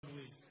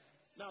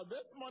Now,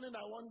 this morning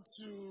I want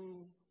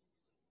to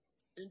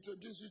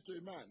introduce you to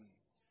a man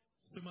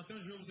Ce matin,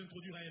 je vais vous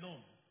introduire à un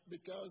homme.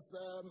 because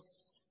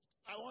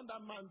I want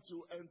that man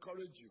to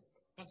encourage you.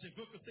 Parce que je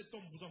veux que cet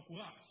homme vous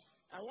encourage.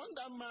 I want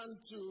that man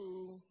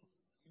to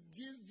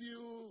give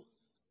you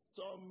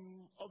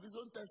some of his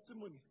own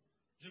testimony.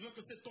 Je veux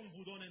que cet homme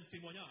vous donne un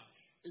témoignage.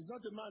 It's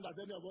not a man that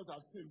any of us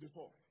have seen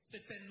before.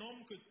 C'est un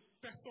homme que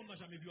personne n'a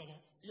jamais vu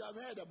avant. You have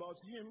heard about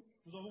him.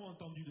 Nous avons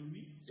entendu de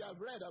lui. You have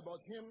read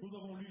about him. Nous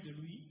avons lu de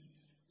lui.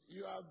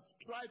 You have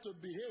tried to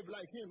behave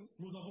like him.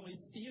 Nous avons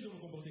essayé de nous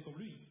comporter comme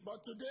lui.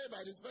 But today,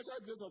 by the special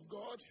grace of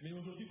God, Mais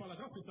aujourd'hui, par la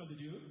grâce spéciale de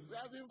Dieu, we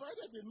have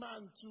invited a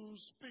man to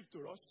speak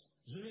to us.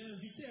 je vais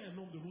inviter un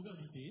homme de nous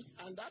inviter.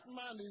 And that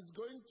man is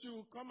going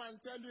to come and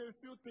tell you a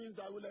few things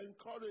that will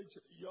encourage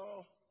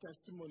your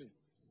testimony.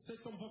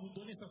 Cet homme va vous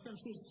donner certaines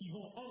choses qui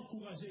vont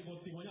encourager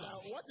votre témoignage.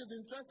 Now, what is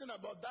interesting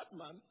about that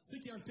man Ce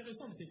qui est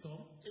intéressant de cet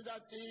homme, is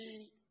that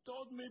he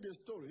told me the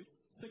story.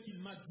 c'est qu'il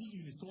m'a dit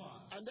une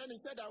histoire. And then he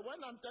said that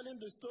when I'm telling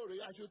the story,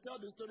 I should tell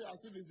the story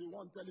as if he's the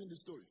one telling the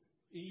story.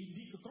 Et il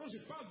dit que quand je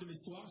parle de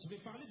l'histoire, je vais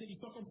parler de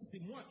l'histoire comme si c'est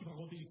moi qui vais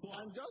raconter l'histoire.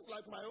 And just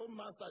like my own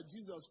master,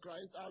 Jesus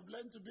Christ, I've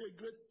learned to be a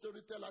great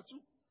storyteller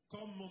too.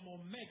 Comme mon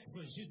maître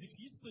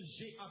Jésus-Christ,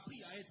 j'ai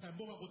appris à être un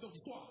bon raconteur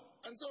d'histoire.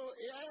 And so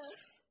here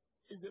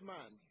is a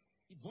man.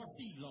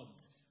 Voici l'homme.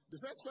 The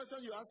first question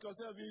you ask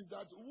yourself is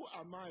that, who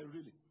am I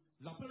really?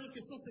 La première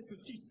question, c'est que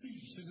qui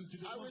suis-je?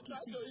 I will try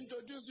to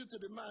introduce you to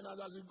the man,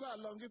 and as you go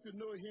along, if you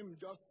know him,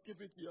 just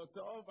keep it to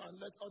yourself and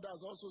let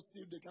others also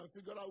see if they can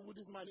figure out who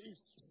this man is.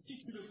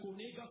 Si tu le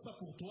connais, garde ça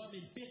pour toi,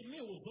 mais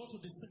permets aux autres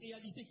de se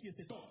réaliser qui est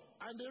cet homme.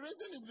 And the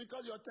reason is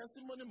because your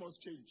testimony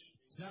must change.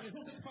 La raison,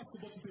 c'est parce que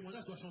votre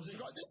témoignage doit changer.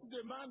 Because this is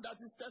a man that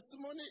his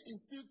testimony is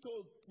still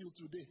told till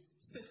today.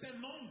 C'est un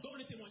homme dont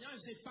le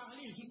témoignage est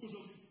parlé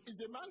jusqu'aujourd'hui. It's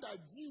a man that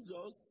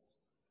Jesus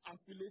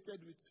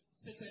affiliated with.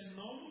 C'est un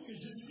homme que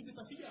Jésus-Christ est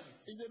affilié avec.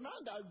 It's a man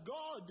that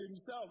God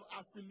himself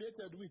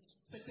affiliated with.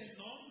 C'est un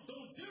homme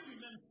dont Dieu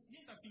lui-même s'y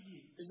est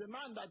affilié. It's a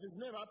man that his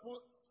name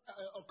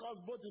occurs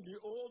both in the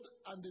Old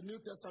and the New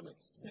Testament.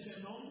 C'est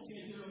un homme qui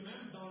était le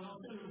même dans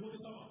l'Ancien et le Nouveau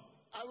Testament.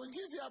 I will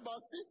give you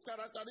about 6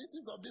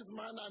 characteristics of this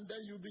man, and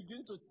then you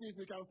begin to see if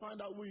you can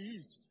find out who he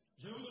is.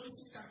 Je vais vous donner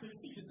 6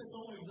 caractéristiques de cet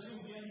homme et vous allez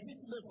vous réaliser.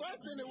 The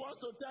first thing he wants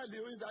to tell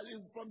you is that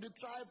he's from the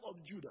tribe of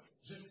Judah.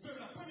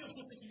 La première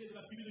chose, c'est qu'il est de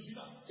la tribu de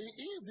Juda. He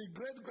is the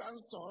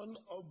great-grandson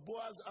of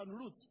Boaz and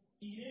Ruth.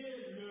 Il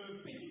est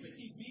le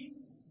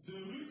petit-petit-fils de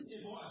Ruth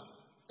et Boaz.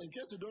 In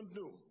case you don't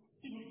know,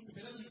 Si vous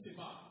peut-être ne savez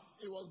pas,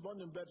 he was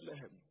born in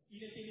Bethlehem.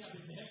 il était né à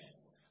Bethléem.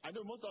 I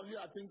know most of you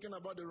are thinking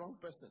about the wrong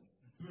person.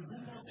 Vous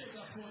pensez de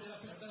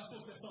la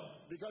fausse personne.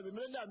 Because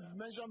immediately I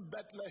mentioned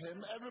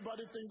Bethlehem,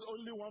 everybody thinks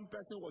only one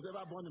person was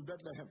ever born in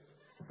Bethlehem.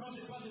 Quand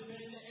je parle de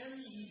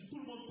Bethléem, tout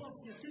le monde pense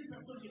qu'il n'y a qu'une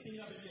personne qui est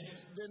née à Bethléem.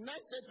 The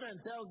next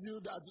statement tells you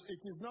that it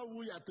is not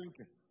who you are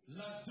thinking.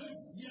 La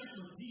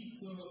deuxième dit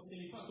que ce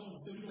n'est pas donc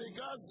celui-là.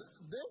 Because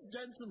this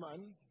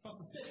gentleman Parce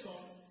que cet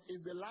homme,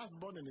 is the last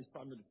born in his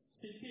family.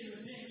 c'était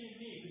le dernier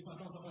né de sa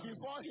famille.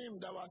 Before him,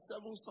 there were 7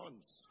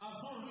 sons.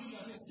 Avant lui, il y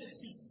avait 7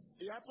 fils.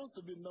 He happens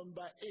to be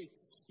number 8.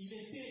 Il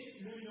était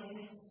le numéro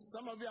 8.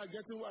 Some of you are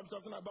getting what I'm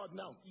talking about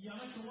now. Il y en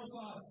a qui commencent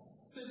à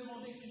se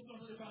demander qui sont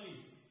de parler.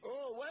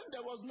 Oh, when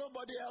there was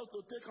nobody else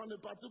to take on a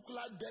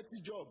particular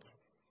dirty job,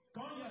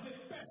 Quand il n'y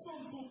avait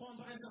personne pour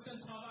prendre un certain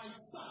travail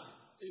sale,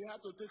 he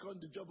had to take on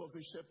the job of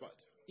a shepherd.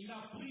 il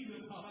a pris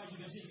le travail du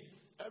berger.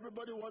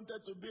 Everybody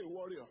wanted to be a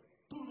warrior.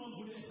 Tout le monde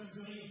voulait être un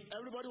guerrier.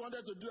 Everybody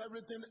wanted to do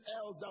everything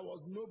else that was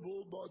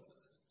noble, but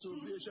to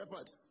be a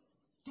shepherd.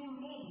 Tout le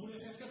monde voulait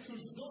faire quelque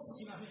chose d'autre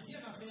qui n'avait rien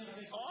à faire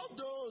avec. All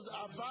those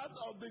are part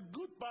of the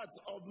good parts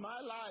of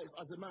my life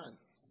as a man.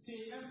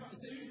 C'est une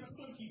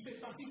personne qui fait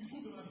partie du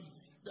goût de la vie.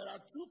 There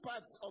are 2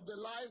 parts of the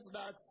life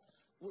that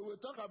we will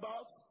talk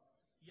about.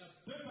 Il y a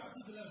 2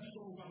 parties de la vie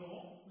dont nous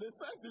parlerons. The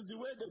first is the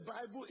way the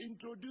Bible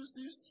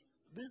introduces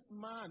this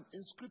man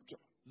in Scripture.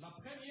 La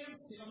première,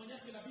 c'est la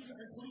manière que la Bible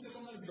introduit cet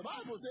homme dans les The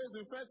Bible says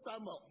in 1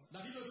 Samuel,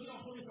 La Bible dit en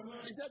 1 Samuel,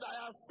 he said, I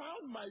have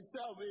found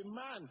myself a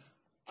man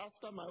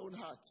after my own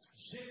heart.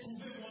 j'ai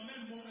trouvé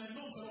moi-même un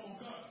homme selon mon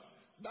cœur.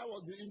 That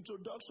was the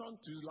introduction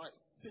to his life.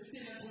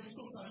 C'était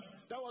l'introduction de sa vie.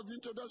 That was the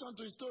introduction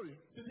to his story.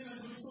 C'était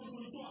l'introduction de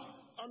son histoire.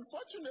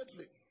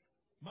 Unfortunately,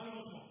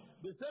 Malheureusement,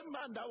 the same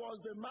man that was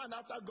the man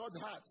after God's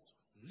heart,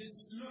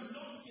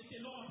 l'homme qui était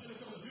l'homme après le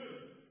cœur de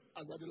Dieu,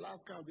 as at the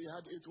last count, he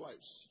had 8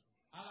 wives.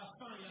 à la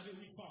fin, il avait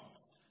 8 femmes.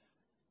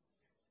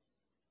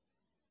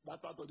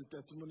 That part of the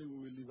testimony we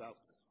will leave out.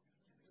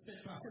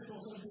 Cette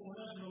portion du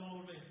témoignage, nous l'avons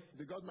enlevé.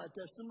 Because my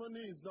testimony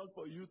is not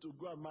for you to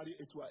go and marry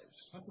 8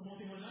 wives. Parce que mon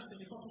témoignage, ce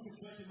n'est pas pour que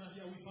tu aies été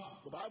marié à 8 femmes.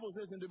 The Bible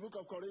says in the book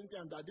of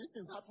Corinthians that these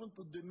things happened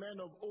to the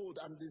men of old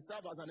and they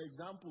serve as an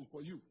example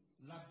for you.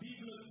 La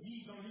Bible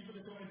dit dans le livre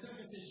de Corinthiens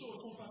que ces choses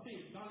sont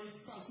passées dans les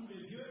parcours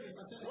des vieux et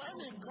ça sert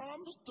When it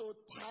comes to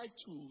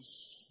titles,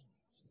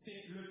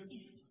 c'est le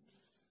titre.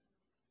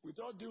 with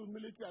all due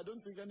humility, I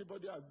don't think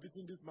anybody has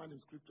beaten this man in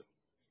Scripture.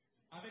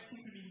 Avec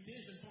toute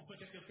humilité, je ne pense pas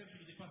qu'il y a quelqu'un qui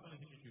le dépasse dans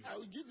les Écritures. I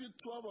will give you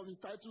 12 of his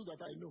titles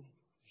that I know.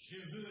 Je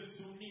veux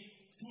donner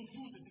tous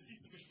de ces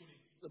titres que je connais.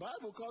 The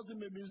Bible calls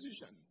him a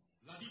musician.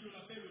 La Bible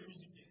l'appelle le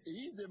musicien.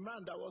 He is a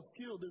man that was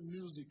skilled in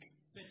music.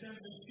 C'est un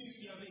monsieur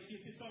qui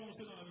était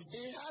talentueux dans la musique.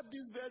 He had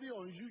this very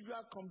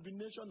unusual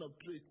combination of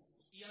traits.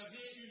 Il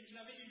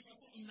avait une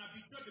façon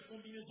inhabituelle de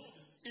combinaison.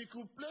 He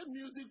could play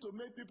music to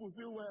make people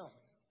feel well.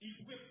 Il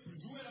pouvait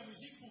jouer la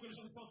musique pour que les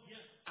gens se sentent bien.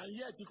 And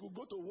yet he could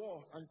go to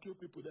war and kill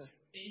people there.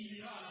 Et il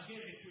ira à la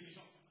guerre et tuer les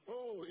gens.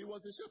 Oh, he was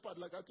a shepherd,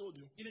 like I told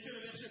you. Il était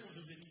le berger, comme je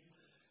vous ai dit.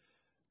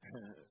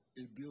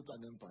 He built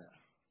an empire.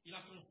 Il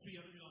a construit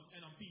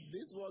un empire.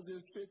 This was a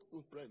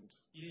faithful friend.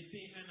 Il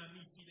était un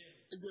ami fidèle.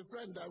 It's a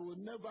friend that will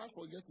never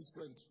forget his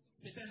friend.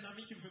 C'est un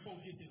ami qui ne veut pas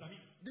oublier ses amis.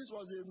 This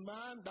was a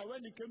man that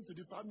when he came to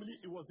the family,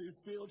 he was a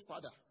failed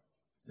father.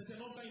 C'est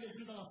un homme quand il est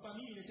venu dans la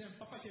famille, il était un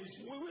papa qui a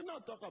échoué. We will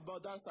not talk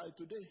about that side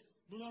today.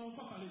 Nous n'allons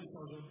pas parler de ça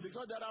aujourd'hui.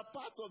 Because there are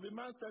parts of a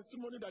man's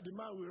testimony that the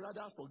man will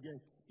rather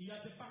forget. Il y a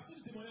des parties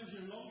du témoignage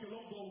de l'homme que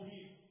l'homme doit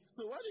oublier.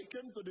 So when he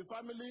came to the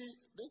family,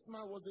 this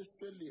man was a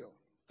failure.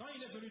 Quand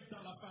il est venu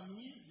dans la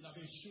famille, il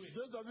avait échoué.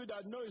 Those of you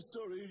that know his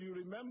story, you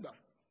remember.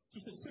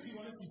 Tous ceux qui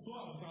connaissent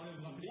l'histoire, vous allez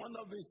vous rappeler. One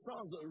of his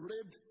sons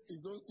raped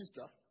his own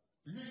sister.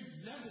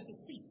 L'un de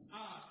ses fils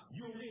a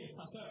violé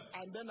sa sœur.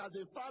 And then as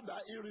a father,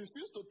 he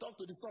refused to talk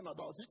to the son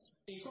about it.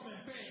 Et comme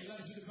un père, il a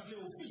refusé de parler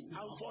au fils.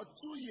 And for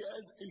 2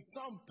 years, his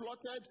son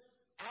plotted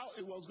how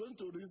he was going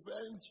to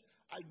revenge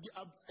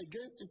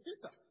against his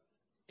sister.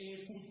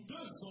 Et pour 2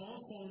 ans,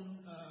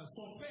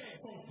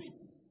 son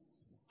fils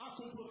a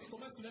comploté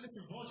comment est-ce qu'il allait se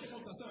venger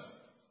contre sa sœur.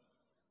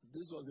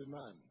 This was a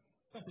man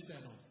Ça, c'était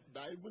un homme.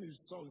 that even his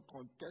son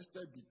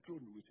contested the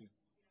throne with him.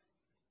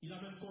 Il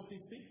a même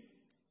contesté.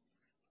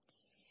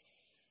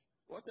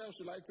 What else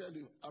should I tell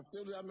you? I've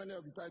told you how many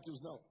of the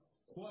titles now.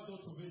 Quoi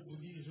d'autre vais-je vous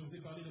dire? Je vous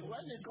ai parlé de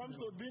When it comes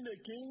to being a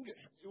king,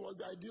 he was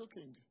the ideal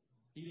king.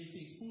 Il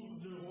était pour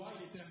le roi,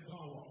 il était un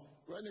grand roi.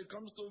 When it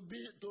comes to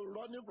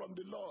running from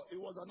the law, he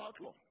was an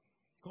outlaw.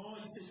 Quand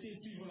il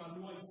s'était suivre la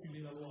loi, il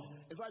suivait la loi.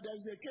 In fact, there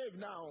is a cave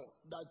now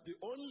that the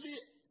only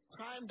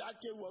time that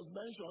cave was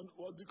mentioned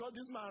was because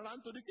this man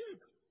ran to the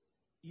cave.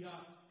 Il y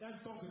a un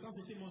temps que quand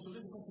c'était mentionné,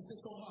 c'est quand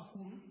cet homme a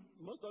couru.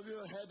 Most of you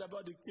heard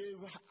about the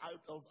cave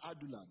out of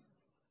Adullam.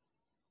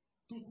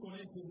 Tous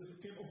connaissent le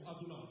cave of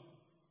Adullam.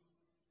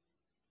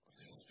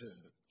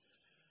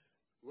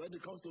 When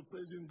it comes to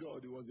praising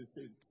God, he was a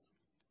saint.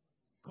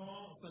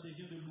 Quand ça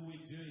devient de louer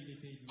Dieu, il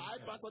était I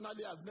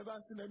personally have never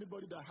seen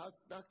anybody that has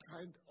that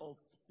kind of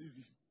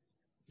CV.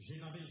 Je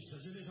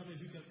n'ai jamais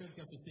vu quelqu'un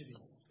qui a ce CV.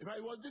 In fact,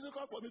 it was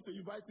difficult for me to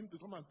invite him to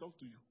come and talk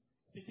to you.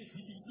 C'était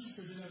difficile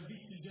que je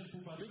l'invite qu'il vienne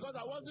pour parler. Because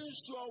I wasn't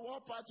sure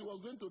what part he was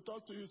going to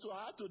talk to you, so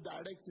I had to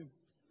direct him.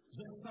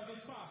 Je ne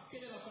savais pas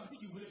quelle est la partie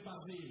qu'il voulait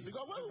parler.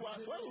 Because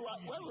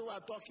when we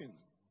were talking,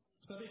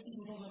 vous savez qui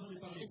nous avons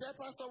parlé? he said,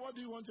 Pastor, what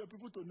do you want your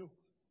people to know?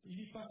 Il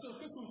dit, pasteur,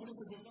 qu'est-ce que vous voulez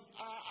que vos gens?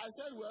 I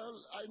said, well,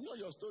 I know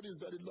your story is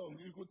very long.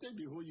 You could take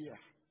the whole year.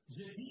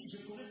 J'ai dit, je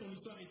connais ton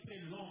histoire est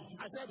très longue.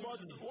 I said,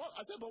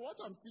 but what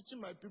I'm teaching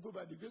my people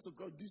by the grace of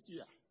God this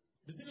year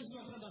Mais ce que je suis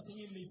en train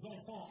d'enseigner mes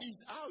enfants, is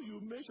how you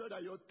make sure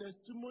that your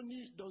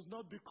testimony does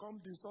not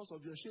become the source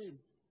of your shame.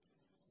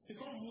 c'est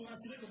comme vous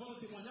rassurer que votre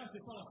témoignage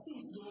n'est pas la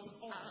source de votre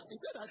honte. He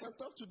said, I can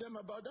talk to them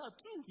about that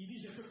too. Il dit,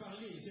 je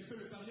peux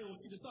le parler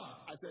aussi de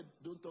ça. I said,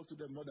 don't talk to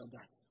them more than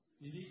that.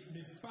 Il dit,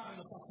 ne parle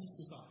pas plus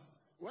que ça.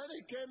 When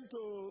it came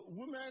to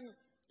women,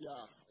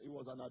 yeah, he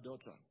was an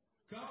adulterer.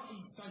 Quand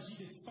il s'agit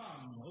des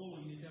femmes,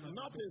 il était un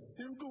Not a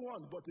single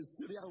one, but a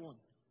serial one.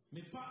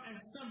 Mais pas un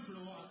simple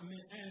one,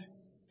 mais un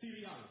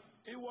serial.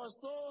 He was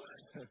so,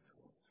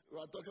 we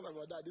were talking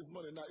about that this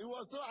morning now, he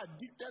was so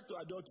addicted to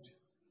adultery.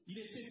 Il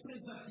était très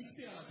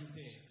addicté à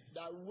l'adultère.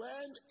 That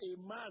when a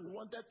man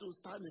wanted to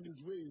stand in his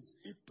ways,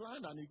 he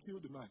planned and he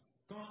killed the man.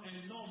 Quand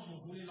un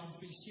homme voulait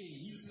l'empêcher,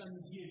 il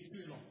planifiait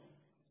tuer l'homme.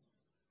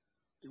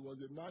 He was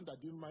a man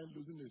that didn't mind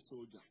losing a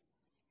soldier.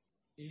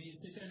 Et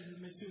c'est un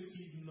monsieur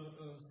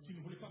qui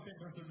ne voulait pas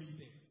perdre un seul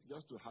militaire.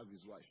 Just to have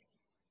his wife.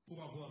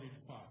 Pour avoir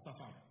sa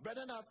femme.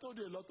 Brethren, I've told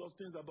you a lot of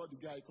things about the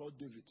guy called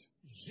David.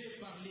 J'ai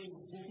parlé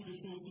beaucoup de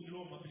choses sur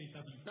l'homme appelé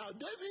David. Now,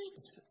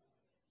 David,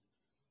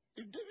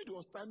 if David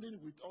was standing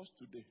with us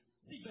today,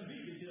 si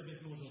David était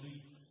avec nous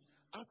aujourd'hui,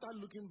 after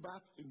looking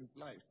back in his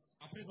life,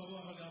 après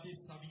avoir regardé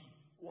sa vie,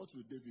 what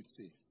will David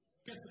say?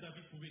 Qu'est-ce que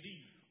David pouvait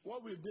dire?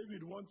 What will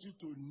David want you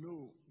to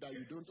know that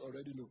you don't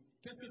already know?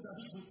 Qu'est-ce que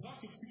David voudra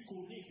que tu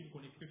connais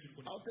que tu ne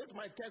connais I'll take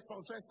my text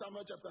from 1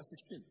 Samuel chapter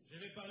 16. Je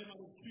vais parler ma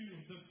lecture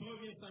de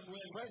 1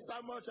 Samuel. 1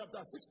 Samuel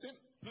chapter 16.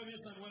 1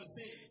 Samuel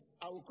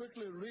 16. I will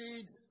quickly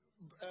read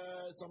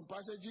some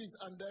passages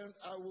and then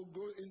I will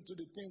go into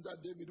the things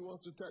that David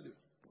wants to tell you.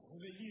 Je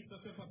vais lire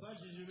certains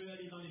passages et je vais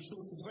aller dans les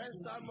choses.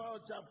 1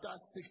 Samuel chapter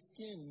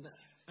 16.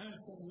 1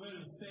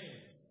 Samuel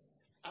 16.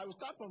 I will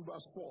start from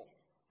verse 4.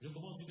 Je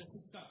commence du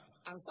verset 4.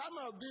 And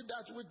Samuel did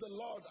that which the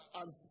Lord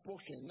had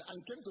spoken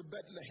and came to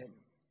Bethlehem.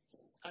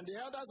 And the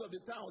elders of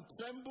the town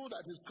trembled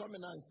at his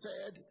coming and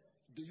said,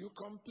 Do you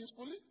come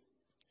peacefully?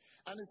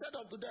 And he said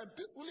unto them,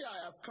 Peacefully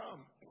I have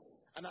come,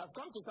 and I have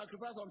come to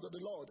sacrifice unto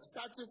the Lord.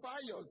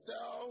 Sanctify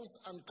yourselves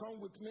and come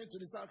with me to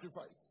the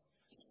sacrifice.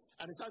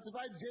 And he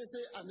sanctified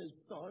Jesse and his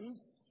sons,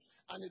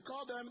 And he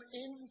called them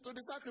in to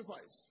the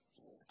sacrifice.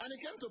 And it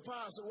came to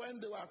pass when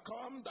they were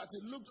come that he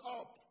looked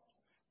up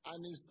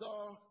and he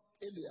saw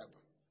Eliab.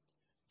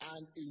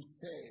 And he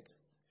said,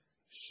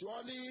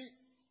 surely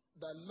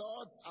the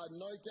Lord's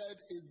anointed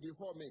is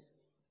before me.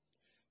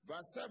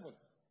 Verse 7.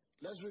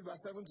 Let's read verse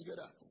 7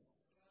 together.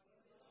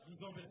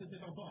 Lisons verset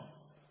 7 ensemble.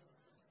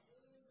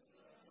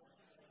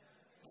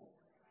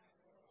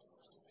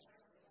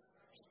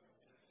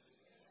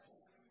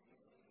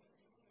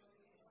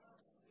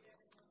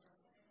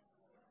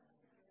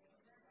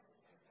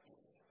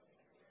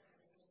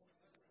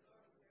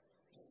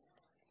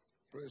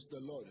 Praise the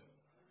Lord.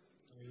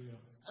 Alléluia.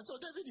 And so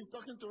David is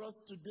talking to us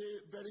today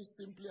very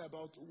simply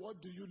about what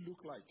do you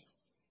look like.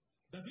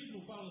 David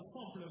nous parle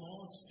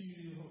simplement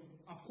sur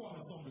à quoi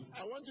ressemble.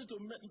 I want you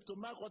to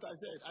mark what I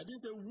said. I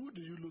didn't say who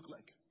do you look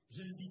like.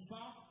 Je ne dis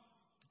pas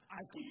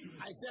à qui tu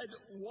I ressembles. said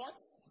what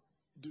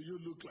do you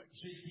look like.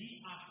 J'ai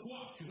dit à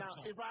quoi tu Now,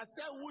 ressembles. if I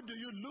say who do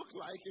you look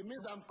like, it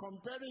means I'm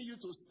comparing you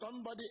to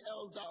somebody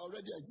else that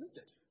already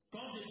existed.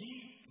 Quand j'ai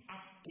dit à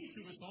qui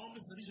tu ressembles,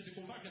 c'est-à-dire je te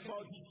compare à quelqu'un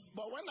But, qui existe.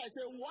 but when I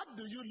say what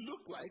do you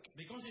look like,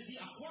 Mais quand j'ai dit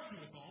à quoi tu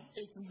ressembles,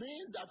 it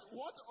means that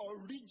what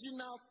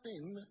original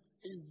thing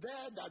is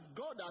there that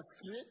God has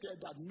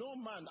created that no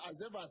man has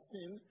ever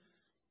seen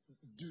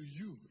do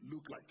you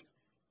look like.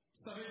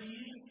 ça veut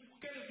dire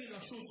quelle était la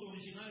chose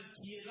originale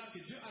qui est là que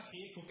Dieu a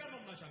créée qu'aucun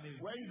homme n'a jamais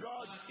vu, When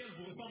God- à laquelle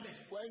vous ressemblez.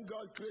 When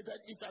God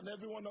created each and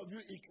every one of you,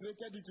 He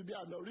created you to be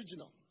an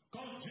original.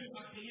 Quand Dieu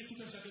a créé tout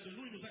un chacun de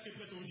nous, il nous a créé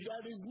pour être original.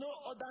 There is no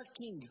other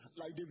king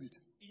like David.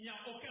 Il n'y a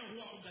aucun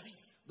roi comme David.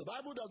 The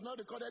Bible does not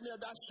record any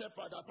other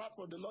shepherd apart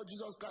from the Lord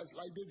Jesus Christ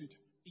like David.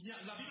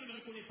 La Bible ne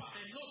reconnaît pas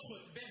un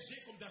autre berger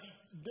comme David.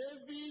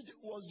 David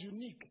was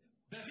unique.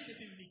 David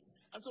était unique.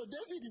 And so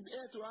David is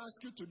here to ask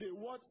you today,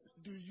 what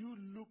do you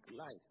look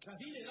like?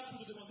 David est là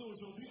pour te demander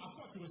aujourd'hui à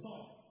quoi tu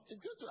ressembles.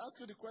 It's going to ask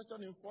you the question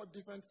in 4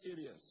 different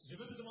areas. Je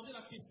vais te demander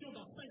la question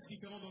dans 5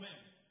 différents domaines.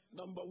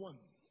 Number 1,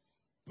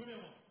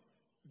 Premièrement,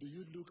 do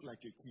you look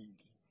like a king?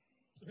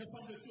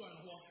 ressembles-tu à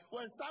un roi?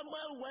 When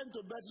Samuel went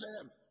to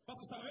Bethlehem, Parce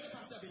que Samuel est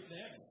parti à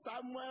Bethléem.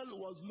 Samuel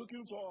was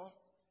looking for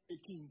a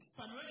king.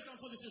 Samuel est en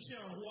train de chercher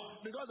un roi.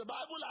 Because the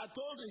Bible had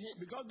told him,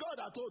 because God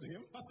had told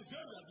him, Parce que Dieu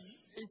lui a dit,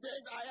 He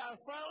says, I have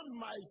found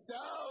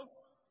myself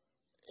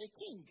a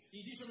king.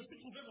 il dit, je me suis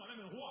trouvé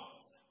moi-même un roi.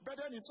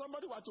 Brethren, if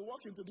somebody were to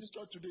walk into this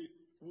church today,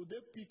 would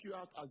they pick you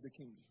out as the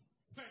king?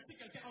 Frère, si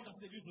quelqu'un entre dans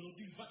cette église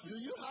aujourd'hui, il va te Do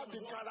you have the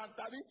un roi.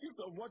 characteristics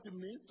of what it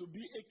means to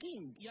be a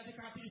king? Il y a des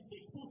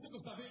caractéristiques pour ce que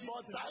ça veut dire.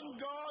 But thank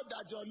God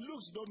that your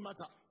looks don't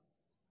matter.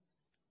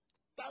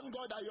 Thank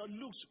God that your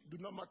looks do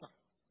not matter.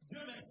 Dieu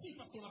merci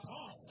parce qu'on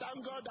apprend.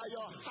 Thank God that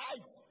your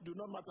height do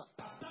not matter.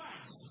 Ta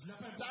taille n'a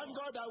pas Thank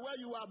God that where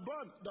you are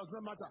born does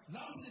not matter.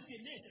 Là où vous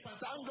étiez né, c'est pas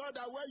Thank God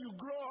that where you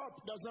grow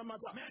up does not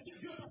matter. Merci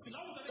Dieu parce que là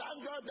où vous avez Thank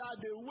God that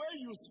the way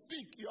you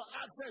speak, your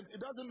accent, it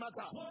doesn't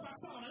matter. votre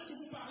accent, la manière que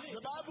vous parlez,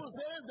 The Bible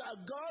says that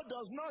God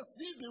does not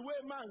see the way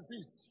man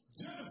sees.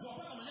 Dieu ne voit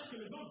pas la manière que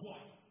les hommes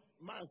voient.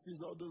 Man sees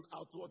all those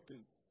outward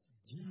things.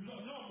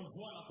 L'homme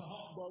voit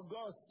l'apparence. But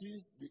God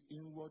sees the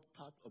inward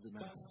part of the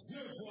man. Dieu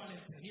voit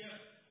l'intérieur.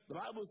 The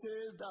Bible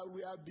says that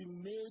we have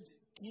been made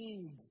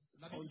kings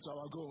unto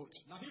our God.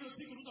 La Bible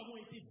dit que nous avons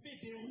été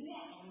faits des rois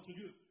par notre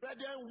Dieu.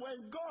 Brethren,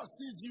 when God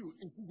sees you,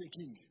 He sees a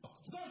king.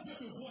 Quand Dieu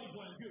te voit, il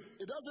voit un Dieu.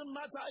 It doesn't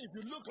matter if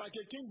you look like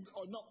a king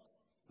or not.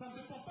 Ça ne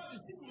dépend pas de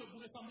si vous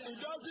ressemblez à It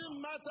doesn't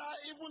matter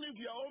even if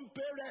your own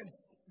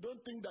parents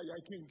don't think that you're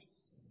a king.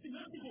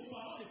 Même si vos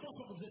parents ne pensent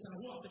pas que vous êtes un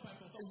roi, c'est pas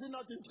important. Is it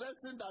not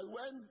interesting that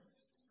when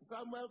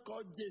Samuel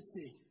called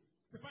Jesse,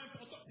 C'est pas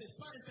important, c'est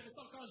pas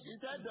intéressant quand he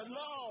said, the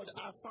Lord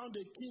has found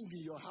a king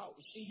in your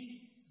house. Il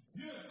dit,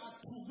 Dieu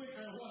a trouvé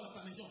un roi dans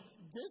ta maison.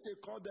 Jesse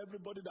called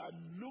everybody that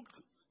looked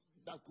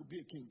that could be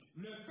a king.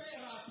 Le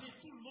père a appelé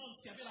tout le monde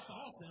qui avait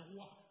l'apparence d'un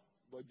roi.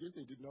 But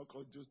Jesse did not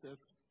call Joseph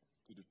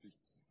to the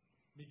feast.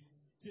 Mais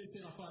Dieu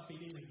n'a pas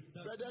appelé.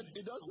 Brethren,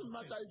 it doesn't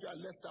matter if you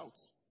are left out.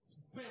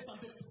 Frère,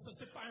 ça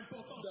c'est pas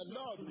important. The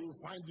Lord will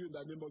find you in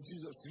the name of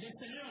Jesus. Le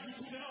Seigneur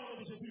vous trouvera au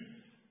nom de Jésus.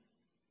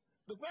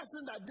 The first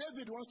thing that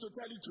David wants to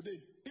tell you today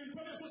Une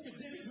première chose que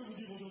David veut vous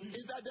dire aujourd'hui,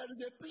 is that there is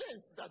a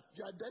place that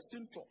you are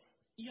destined for.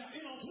 il y a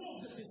un endroit où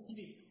vous êtes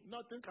destiné.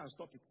 Nothing can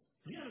stop it.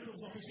 Rien ne peut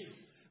vous empêcher.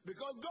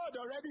 Because God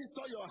already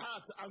saw your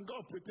heart and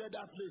God prepared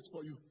that place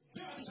for you.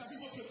 Dieu a déjà vu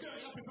votre cœur,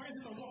 il a préparé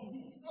cet endroit pour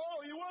vous. Oh,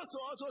 He wants to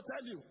also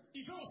tell you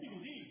Il veut aussi vous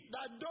dire,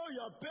 that though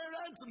your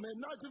parents may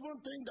not even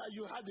think that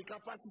you have the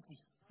capacity,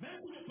 même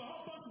si vos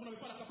parents pensent que vous n'avez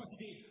pas la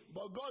capacité,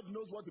 but God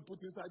knows what He put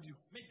inside you.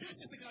 mais Dieu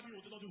sait ce qu'il a mis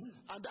au-dedans de vous.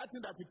 And that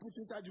thing that He put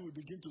inside you will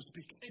begin to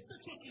speak. Et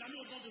cette chose qu'il a mis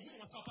au-dedans de vous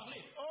commencera à parler.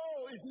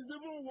 Oh, it is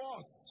even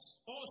worse.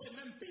 Oh, c'est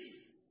même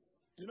pire.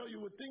 You know,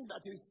 you would think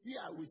that a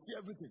seer will see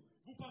everything.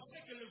 Vous pensez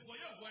que le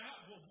voyeur verra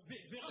tout.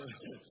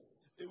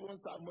 Even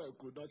Samuel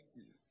could not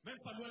see. Même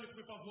Samuel ne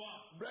peut pas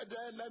voir.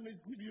 Brethren, let me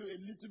give you a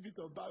little bit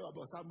of Bible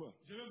about Samuel.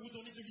 Je vais vous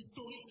donner de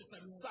l'historique de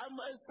Samuel.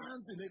 Samuel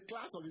stands in a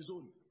class of his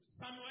own.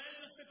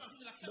 Samuel fait partie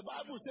de la The classe.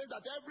 Bible says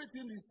that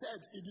everything he said,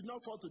 it did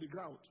not fall to the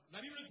ground.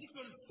 La Bible dit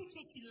que toute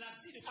chose qu'il a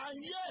dit, And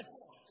yet,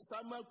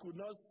 Samuel could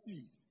not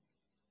see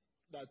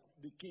that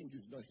the king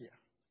is not here.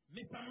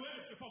 Mais Samuel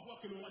ne peut pas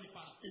voir que le roi n'est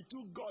pas là. It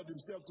took God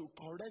himself to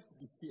correct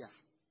the fear.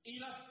 Et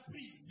il a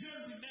pris Dieu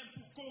lui-même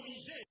pour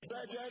corriger.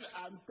 Brethren,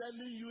 I'm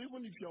telling you,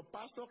 even if your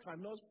pastor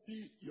cannot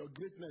see your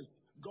greatness,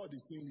 God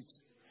is seeing it.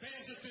 Père,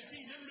 je te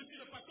dis, même si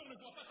le pasteur ne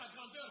voit pas ta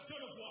grandeur, Dieu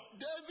le voit.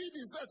 David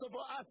is first of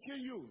all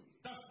asking you,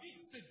 David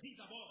te dit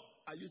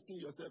d'abord, are you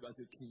seeing yourself as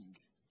a king?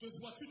 te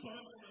vois-tu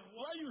toi-même comme un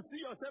roi? When you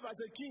see yourself as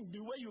a king,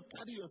 the way you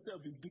carry yourself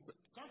is different.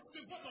 Quand tu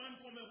te vois toi-même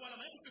comme un roi, la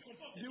manière dont tu te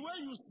comportes, The way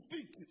you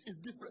speak is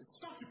different.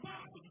 quand tu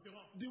parles, c'est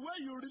différent. The way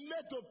you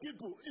relate to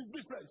people is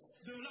different.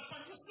 De la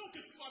façon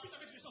que tu cohabites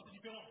avec les gens, c'est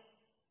différent.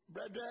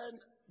 Brethren,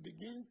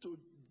 begin to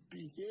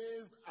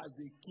behave as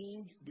a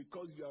king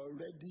because you are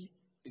already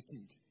a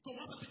king.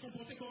 Commence à te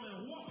comporter comme un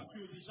roi parce que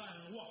tu es déjà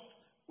un roi.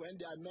 When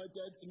they are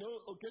anointed,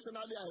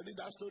 occasionally I read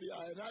that story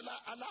and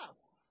I laugh.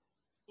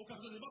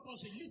 Occasionnellement, quand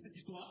j'ai lu cette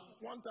histoire,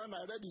 One time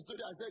I read the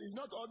story, I said, it's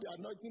not all the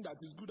anointing that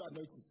is good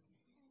anointing.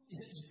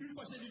 une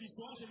fois j'ai lu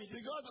l'histoire, j'ai dit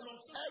Because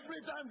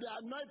every time they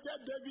anointed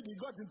David, he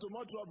got into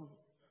more trouble.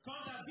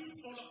 quand David,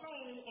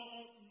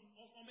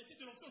 on mettait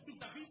de l'onction sur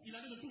David, il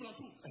allait de tout en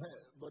tout.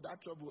 But that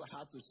trouble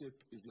had to shape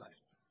his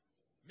life.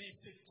 Mais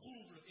ces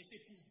troubles étaient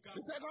pour The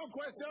garder. second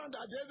question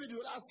that David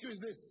will ask you is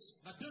this.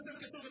 La deuxième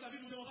question que David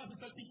vous demandera, c'est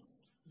celle-ci.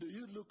 Do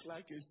you look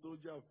like a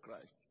soldier of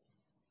Christ?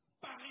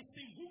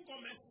 Paraissez-vous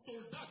comme un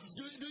soldat du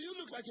Seigneur? Do you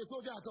look like a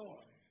soldier at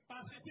all?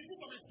 Paraissez-vous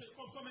comme un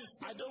I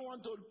soldat? don't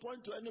want to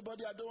point to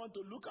anybody. I don't want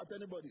to look at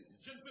anybody.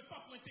 Je ne veux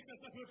pas pointer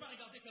quelqu'un, je ne veux pas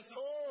regarder quelqu'un.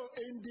 Oh,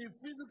 in the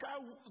physical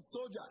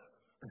soldier.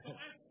 Comme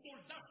un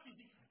soldat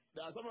physique.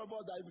 There are some of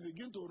us that if you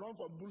begin to run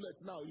for bullets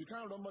now, you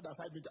can't run more than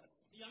 5 meters.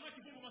 Il y en a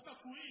qui vont commencer à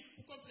courir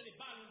contre les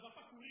balles, on ne va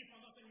pas courir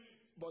pendant 5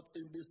 minutes. But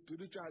in the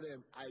spiritual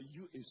realm, are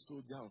you a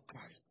soldier of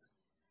Christ?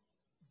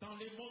 Dans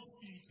les mondes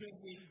spirituels,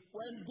 oui.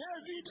 When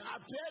David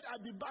appeared at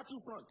the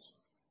battlefront,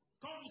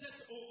 Quand vous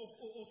êtes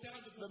au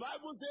terrain de the combat,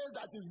 Bible says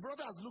that his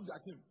brothers looked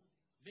at him.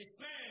 les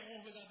frères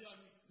ont regardé à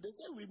lui. They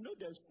say, we know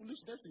there's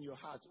foolishness in your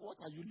heart. What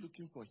are you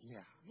looking for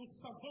here? Nous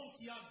savons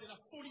qu'il y a de la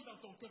folie dans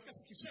ton cœur.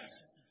 Qu'est-ce que tu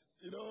cherches ici?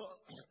 You know,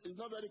 it's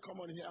not very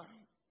common here.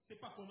 C'est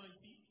pas commun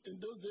ici. In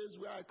those days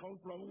where I come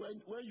from,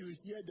 when you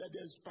hear that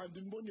there's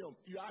pandemonium,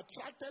 you are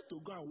attracted to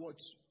go and watch.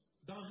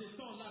 Dans des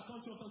temps là, quand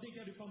tu entendais qu'il y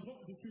a des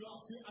pandémies, tu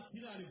es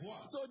attiré à les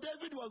voir. So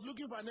David was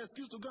looking for an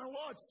excuse to go and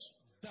watch.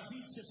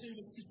 David cherchait une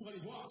excuse pour aller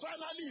voir.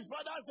 Finally, his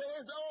father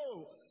says,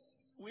 oh,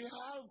 we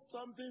have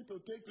something to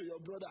take to your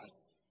brothers.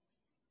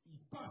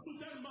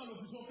 Soudainement,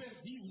 son père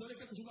dit, vous avez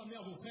quelque chose à amener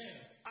à vos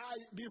frères.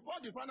 Before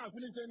the father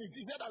finished saying it,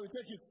 he said, I will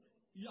take it.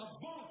 Et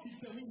avant qu'il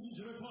termine, il dit,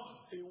 je vais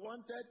prendre. He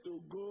wanted to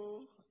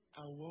go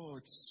and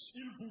watch.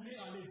 Il voulait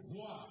aller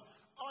voir.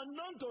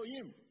 Unknown to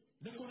him,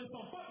 Ne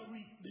connaissant pas de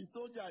lui, the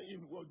soldier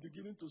in him was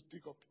beginning to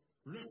speak up.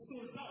 le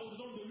soldat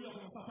au-dedans de lui a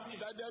commencé à parler.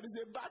 That there is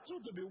a battle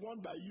to be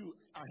won by you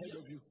ahead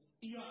of you.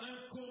 Il y a un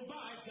combat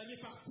à être gagné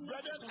par vous.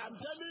 Brethren, I'm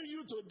telling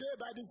you today,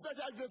 by the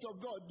special grace of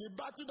God, the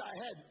battle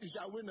ahead, you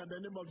shall win in the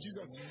name of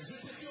Jesus. Je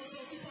te dis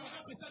aujourd'hui par la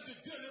grâce spéciale de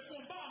Dieu, le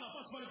combat en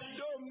avant, tu vas le gagner.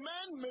 Though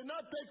men may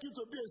not take you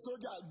to be a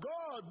soldier,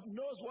 God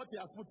knows what He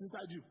has put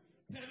inside you.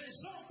 Mais les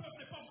gens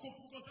peuvent pas vous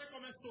considérer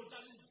comme un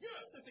soldat. Dieu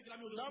sait ce qu'il a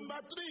mis au-dedans de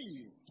Number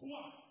vous.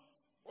 3,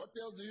 3. what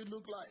else do you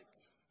look like?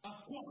 À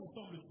quoi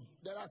ressemble-t-il?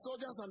 There are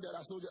soldiers and there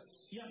are soldiers.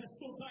 Il y a des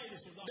soldats et des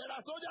soldats. There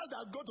are soldiers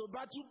that go to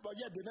battle, but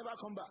yet they never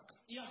come back.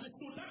 Il y a des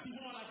soldats qui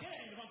vont à la guerre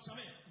et ne rentrent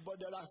jamais. But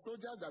there are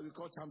soldiers that we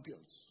call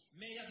champions.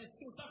 Mais il y a des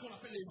soldats qu'on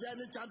appelle Is there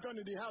any champion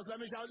in the house? Let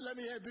me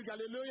hear a big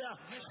hallelujah.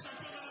 les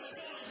champions dans la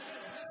maison.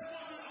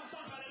 Laisse-moi vous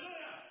entendre,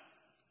 alléluia.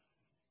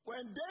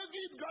 When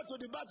David got to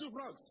the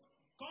battlefront,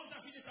 Quand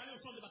David est allé au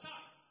champ de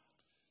bataille,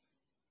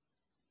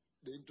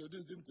 they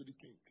introduced him to the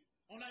king.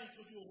 on l'a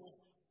introduit au roi.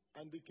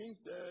 And the king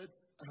said,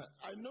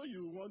 I know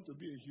you want to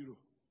be a hero,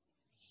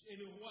 Et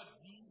le roi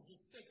dit, je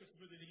sais que tu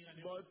veux devenir un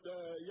héros, but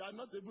you are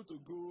not able to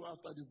go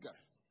after this guy.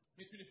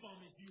 mais tu n'es pas en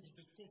mesure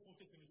de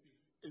confronter ce monsieur.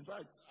 In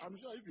fact, I'm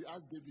sure if you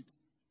ask David,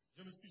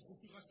 Je me suis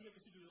rassuré que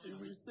si he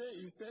will say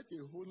he felt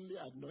a holy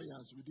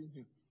annoyance within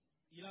him.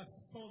 il a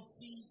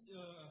senti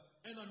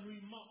un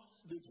ennuiement.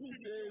 The truth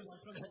is,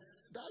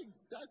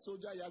 that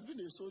soldier, he has been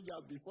a soldier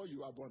before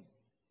you were born.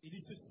 Il dit,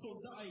 ce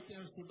soldat a été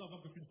un soldat avant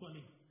que tu ne sois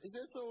né. He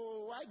said,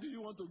 so why do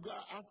you want to go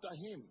after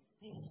him?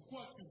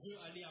 Pourquoi tu veux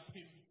aller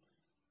après lui?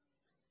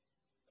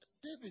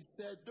 David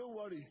said, don't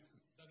worry.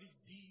 David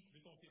dit, ne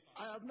t'en fais pas.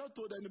 I have not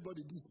told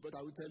anybody this, but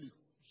I will tell you.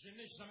 Je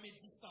n'ai jamais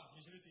dit ça,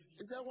 mais je vais te dire.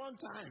 He said, one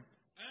time,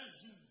 Un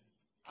jour,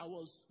 I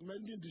was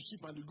mending the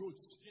sheep and the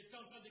goats. j'étais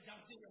en train de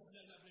garder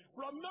la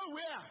From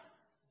nowhere,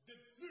 de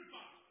nulle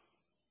part.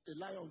 a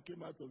lion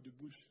came out of the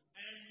bush.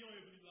 Un lion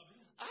est venu de la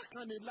brousse. How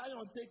can a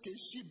lion take a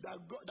sheep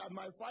that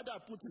my father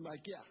put in my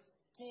care?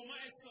 Comment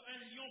est-ce qu'un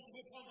lion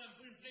pouvait prendre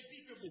une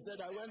brebis que He said,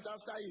 I went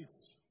after it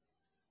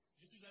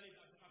Je suis allé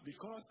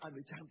because I'm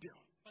a champion.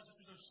 parce que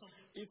je suis un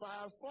champion. If I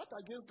have fought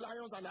against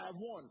lions and I have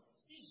won,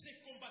 Si j'ai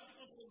combattu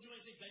contre le lion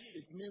et j'ai gagné,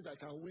 it means I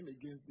can win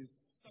against this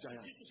ça veut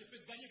giant. dire que je peux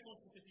gagner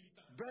contre ces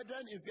Philistins.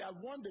 Brethren, if you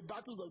have won the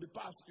battles of the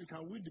past, you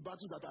can win the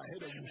battles that are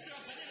ahead of Mais you. si tu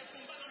as gagné le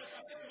combat dans le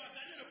passé, tu vas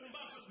gagner le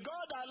combat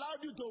God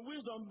allowed you to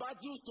win some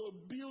battles to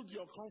build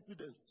your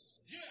confidence.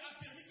 Dieu a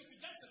permis que tu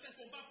gagnes certains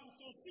combats pour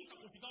construire ta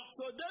confidence.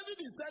 So David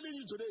is telling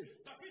you today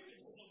David te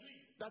dit aujourd'hui,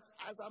 that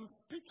as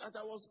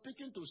I was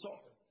speaking to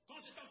Saul, quand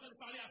j'étais en train de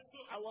parler à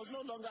Saul, I was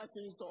no longer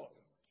seeing Saul.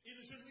 et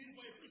je ne lui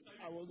voyais plus Saül.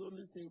 I was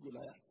only seeing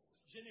Goliath.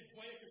 Je ne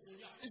voyais que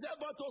Goliath. He said,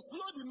 but to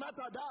slow the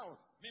matter down,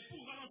 Mais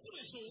pour ralentir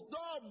les choses,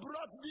 Saul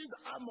brought this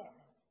armor.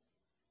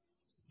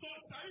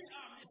 Saül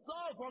a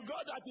Saul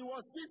forgot that he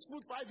was 6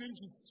 foot 5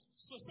 inches.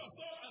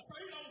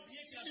 Saül a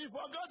oublié qu'il He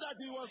forgot that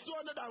he was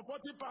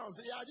 240 pounds.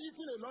 He had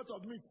eaten a lot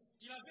of meat.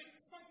 avait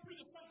plus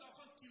de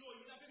 140 kilos.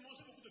 Il avait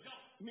mangé beaucoup de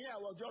viande. Me, I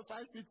was just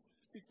 5 feet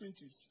 6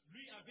 inches.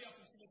 Lui avait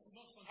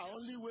approximativement 100 I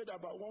only weighed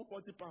about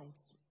 140 pounds.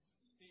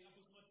 C'est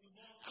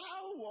approximativement.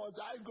 How was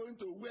I going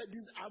to wear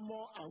this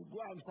armor and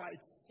go and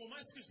fight? Comment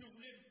est-ce que je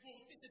voulais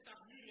porter cette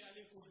armure et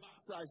aller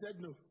combattre? So I said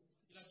no.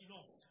 Il a dit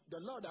non. The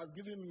Lord has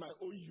given me my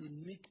own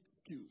unique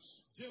skills.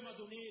 Dieu m'a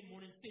donné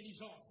mon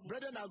intelligence.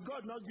 Brethren, has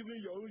God not given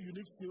you your own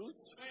unique skills?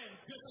 Frère,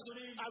 Dieu t'a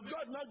donné une Has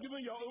God not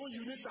given your own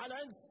unique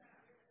talents?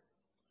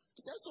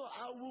 He said, so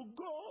I will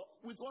go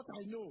with what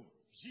I know.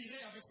 J'irai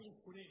avec ce que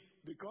je connais.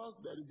 Because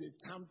there is a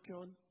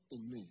champion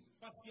in me.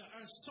 Parce qu'il y a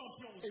un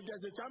champion. If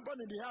there's a champion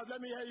in the house, let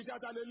me hear you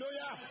shout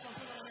hallelujah. Un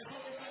champion dans la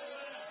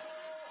maison.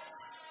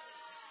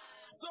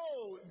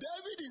 So,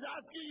 David is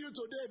asking you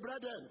today,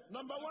 brethren,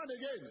 number one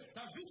again.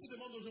 David te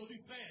demande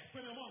aujourd'hui, frère,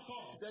 premièrement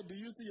encore. He said, do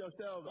you see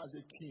yourself as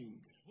a king?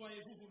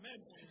 Voyez-vous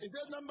vous-même? He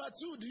said, number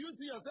two, do you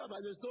see yourself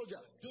as a soldier?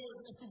 Deux,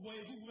 est-ce que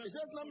voyez-vous vous-même? He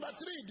says, number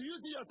three, do you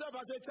see yourself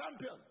as a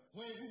champion?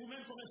 Voyez-vous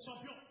vous-même comme un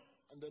champion?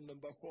 And then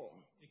number four,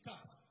 Et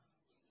quatre.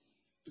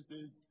 he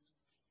says,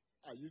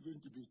 are you going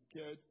to be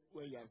scared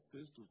when you are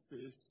face to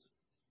face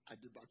at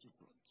the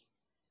battlefront?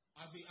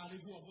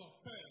 Allez-vous avoir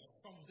peur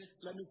quand vous êtes?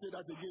 Let me say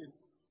that again.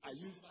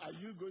 Are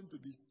you going to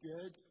be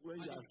scared when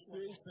you are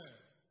face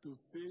to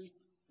face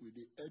with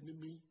the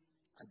enemy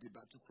at the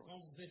battlefront? Quand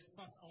vous êtes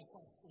face en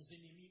face aux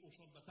ennemis au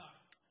champ de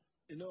bataille.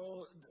 You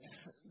know,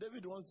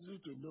 David wants you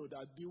to know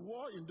that the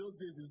war in those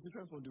days is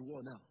different from the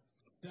war now.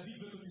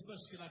 David veut que tu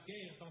saches que la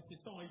guerre dans ces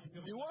temps est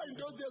différente. The war in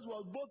those days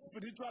was both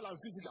spiritual and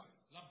physical.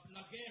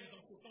 La guerre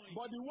dans ces temps est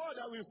But the war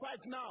that we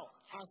fight now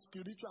are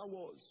spiritual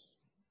wars.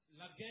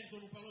 La guerre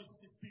dont nous parlons ici,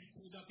 c'est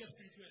spirituel, la guerre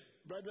spirituelle.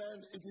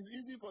 Brethren, it is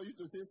easy for you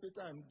to say,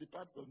 Satan,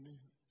 depart from me.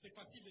 C'est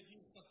facile de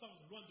dire, Satan,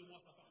 loin de moi,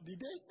 Satan. The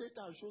day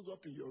Satan shows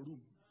up in your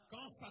room,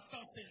 Quand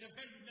Satan se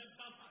révèle lui-même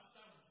dans ta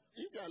chambre,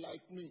 if you are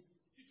like me,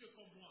 si tu es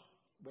comme moi,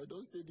 but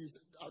don't say this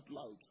out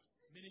loud.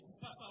 mais ne dis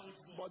pas ça à haute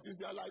voix. But if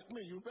you are like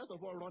me, you first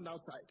of all run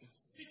outside.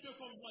 Si tu es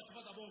comme moi, tu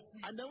vas d'abord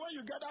fuir. And then when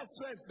you get that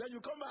strength, then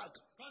you come back.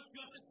 Quand tu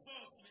as cette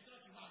force,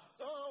 maintenant tu vas.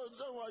 Oh,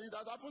 don't worry,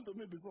 that happened to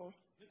me before.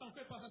 Ne t'en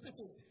fais pas, ça c'est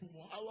pour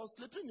moi. I was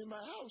sleeping in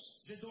my house.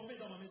 J'ai dormi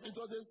dans ma maison. It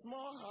was a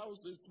small house,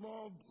 a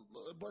small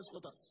boys'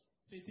 quarters.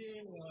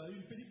 C'était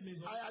une petite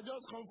maison. I had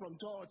just come from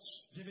church.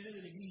 Je venais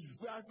de l'église.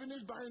 We had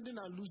finished binding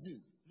and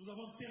losing. Nous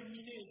avons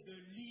terminé de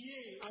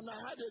lier. And I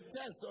had a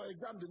test or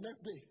exam the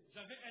next day.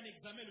 J'avais un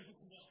examen le jour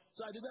suivant.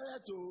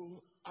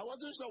 So I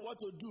wasn't sure what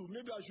to do.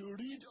 Maybe I should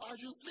read or I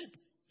should sleep.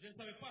 Je ne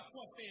savais pas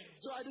quoi faire.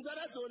 So I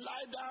decided to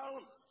lie down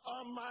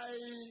on my,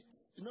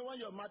 when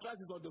your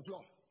mattress is on the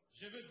floor.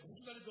 Je vais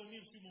aller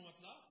dormir sur mon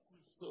matelas.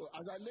 So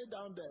as I lay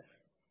down there,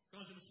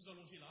 quand je me suis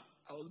allongé là,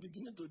 I was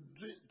beginning to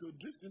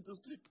drift into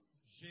sleep.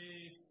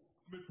 J'ai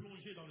me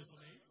plongé dans le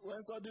sommeil. When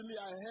suddenly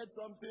I heard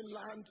something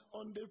land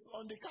on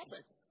the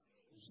carpet.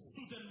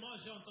 Soudainement,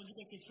 j'ai entendu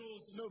quelque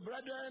chose. No,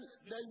 brethren,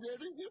 there is a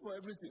reason for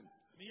everything.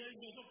 Mais il y a une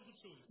raison pour toute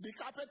chose. The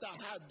carpet I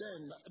had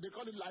then, they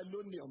call it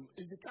linoleum,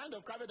 is the kind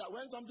of carpet that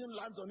when something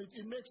lands on it,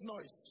 it makes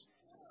noise.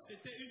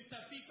 C'était une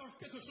tapis, quand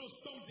quelque chose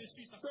tombe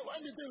dessus, ça. So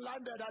when the thing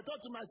landed, I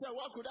thought to myself,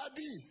 what could that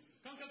be?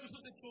 Quand quelque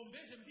chose est tombé,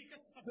 je me dis,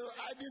 qu'est-ce que ça So peut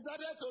I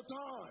decided to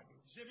turn.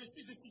 Je me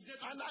suis décidé de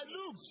And I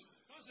looked.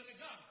 Quand je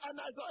regarde, and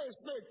I saw a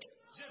snake.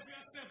 J'ai vu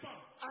un serpent.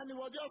 And he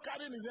was just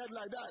carrying his head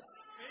like that.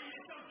 Et il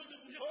était en train de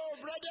bouger. Oh,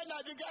 brethren,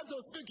 I began to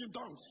speak in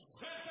tongues.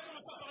 Frère, j'ai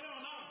commencé à parler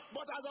en langue.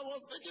 But as I was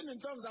speaking in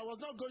tongues, I was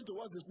not going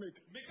towards the snake.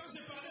 Mais quand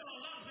j'ai parlé en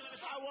langue, je n'avais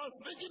pas. I was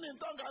speaking in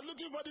tongues and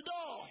looking for the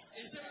door.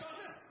 Et j'ai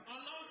parlé en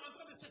langue en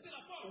train de chercher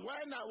la porte.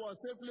 When I was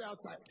safely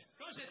outside,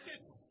 Quand j'étais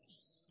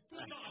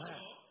prudent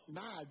dehors,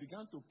 now I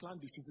began to plan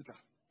the physical.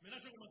 maintenant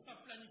je commençais à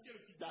planifier le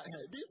physique. That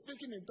this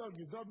speaking in tongues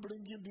is not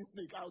bringing this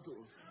snake out.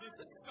 Mais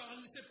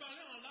c'est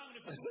parler en langue ne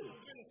peut pas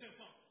enlever le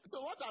serpent. So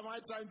what am I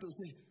trying to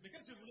say? Mais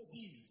qu'est-ce que je voulais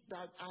dire?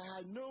 That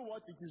I know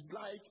what it is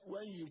like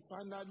when you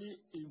finally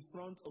in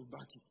front of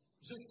battle.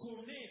 Je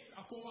connais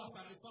à quoi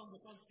ça ressemble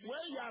quand tu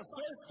When you are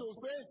face to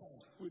face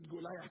with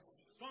Goliath.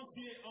 Quand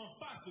tu es en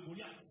face de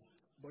Goliath.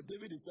 But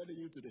David is telling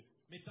you today.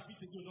 Mais David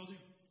te dit aujourd'hui.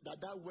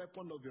 That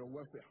weapon of your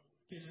warfare.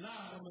 Que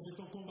l'arme de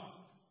ton combat.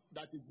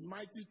 That is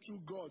mighty through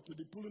God to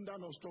the pulling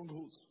down of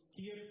strongholds.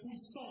 Qui est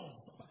puissant.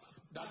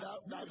 That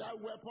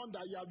weapon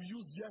that you have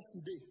used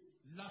yesterday.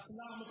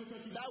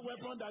 That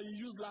weapon that you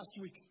used last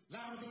week.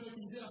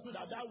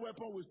 That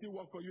weapon will still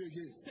work for you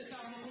again.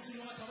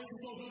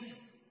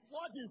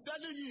 What he's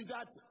telling you is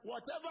that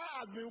whatever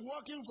has been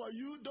working for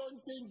you,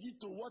 don't change it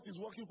to what is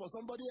working for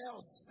somebody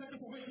else. Ce que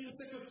ça veut dire,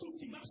 c'est que tout ce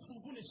qui marche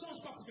pour vous ne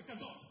change pas pour quelqu'un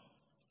d'autre.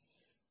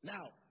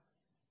 Now,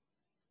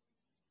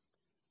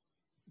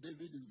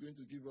 David is going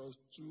to give us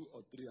 2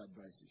 or 3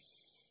 advices.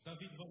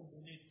 David va vous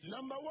donner 2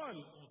 Number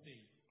 1,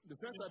 conseils. the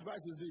first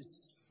advice is this.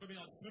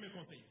 Premier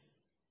conseil.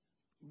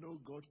 Know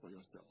God for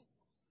yourself.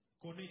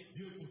 Connais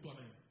Dieu pour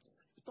toi-même.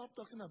 Stop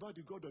talking about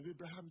the God of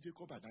Abraham,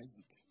 Jacob, and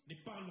Isaac. Ne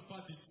parle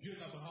pas du Dieu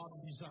d'Abraham,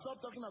 d'Isaac.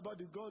 Stop talking about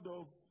the God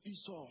of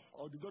Esau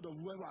or the God of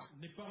whoever.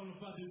 Ne parle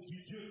pas du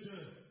Dieu de...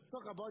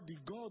 Talk about the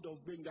God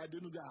of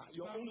Bengadenuga,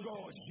 your own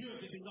Parle God. du Dieu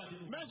de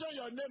Bengadenuga. Mention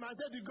your name and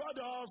say the God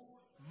of.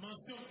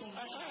 Mentionne ton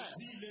nom,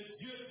 dis le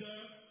Dieu de...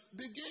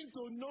 Begin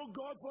to know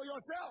God for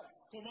yourself.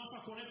 Commence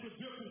à connaître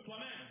Dieu pour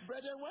toi-même.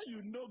 Brethren, when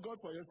you know God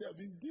for yourself,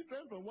 it's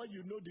different from when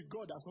you know the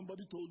God that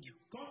somebody told you.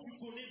 Quand tu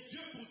connais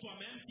Dieu pour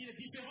toi-même, il est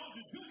différent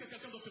du Dieu que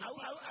quelqu'un d'autre te parle.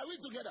 Are we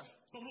together?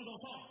 Sommes-nous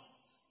ensemble?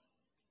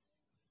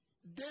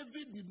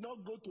 David did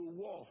not go to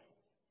war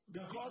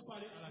because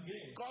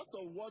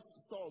of what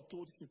Saul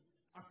told him.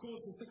 À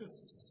cause de ce que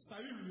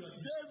Saül lui a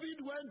dit.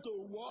 David went to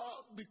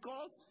war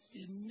because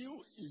he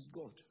knew his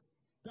God.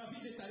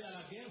 David est allé à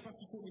la guerre parce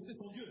qu'il connaissait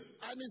son Dieu.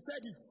 And he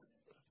said it.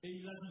 Et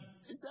il a dit.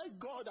 He said,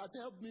 God has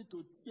helped me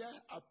to tear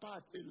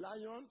apart a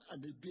lion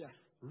and a bear.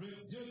 Le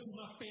Dieu qui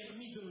m'a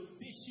permis de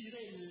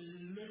déchirer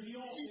le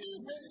lion. He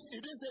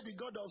didn't say the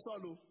God of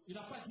Saul. Il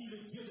n'a pas dit le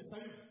Dieu de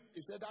Saül.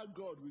 He said that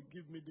God will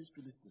give me this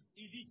Philistine.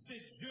 Il dit c'est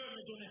Dieu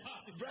me donnera.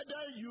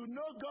 Brethren, you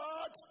know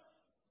God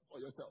for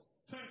yourself.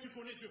 Frère, tu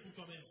connais Dieu pour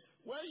toi-même.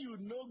 When you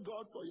know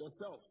God for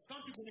yourself,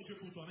 quand tu connais Dieu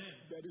pour toi-même,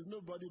 there is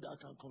nobody that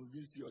can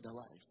convince you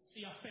otherwise.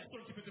 Il n'y a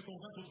personne qui peut te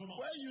convaincre autrement.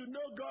 When you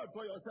know God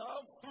for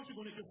yourself, quand tu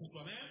connais Dieu pour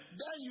toi-même,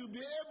 then you'll be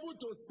able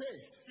to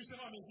say tu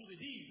seras en mesure de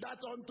dire that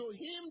unto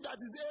him that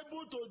is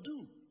able to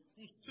do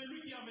pour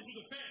celui qui est en mesure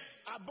de faire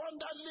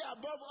abundantly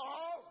above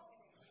all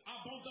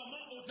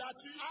abondamment that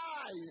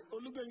I,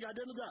 Olubenga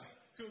Denuga,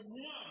 que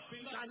moi,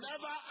 can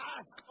never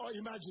ask or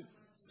imagine.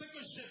 Ce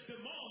que je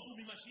demande ou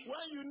m'imagine.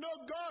 When you know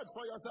God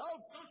for yourself,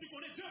 quand tu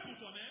connais Dieu pour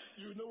toi-même,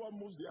 you know what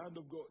moves the hand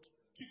of God.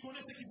 Tu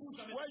connais ce qui bouge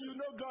la main. When you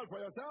know God for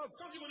yourself,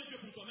 quand tu connais Dieu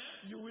pour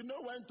toi-même, you will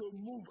know when to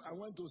move and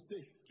when to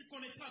stay. Tu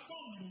connaîtras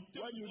quand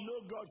Dieu when you know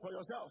God for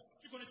yourself,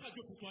 tu connaîtras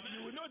Dieu pour toi-même.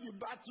 You will know the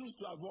battles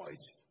to avoid.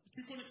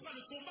 Tu connaîtras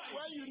le combat.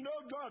 When you know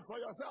God for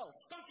yourself,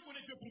 quand tu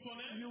connais Dieu pour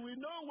toi-même, you will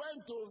know when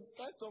to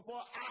first of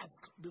all ask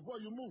before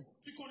you move.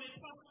 Tu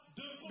connaîtras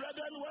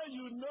Brethren, when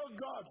you know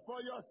God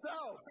for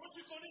yourself, quand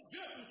tu connais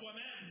Dieu pour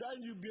toi-même,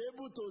 then you'll be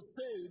able to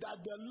say that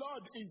the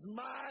Lord is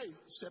my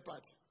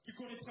shepherd. Tu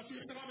connaîtras, tu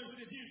seras en mesure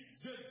de dire,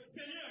 le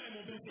Seigneur est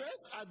mon berger. The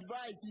first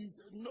advice is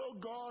know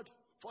God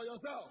for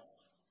yourself.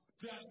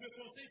 Le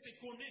conseil, c'est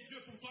connaître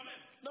Dieu pour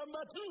toi-même.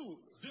 Number 2.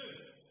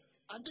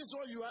 And this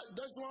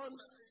one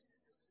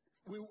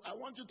I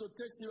want you to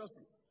take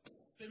seriously.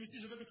 Celui-ci,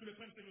 je veux que tu le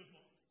prennes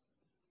sérieusement.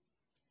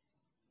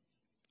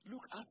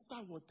 Look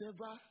after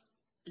whatever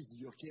is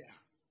your care.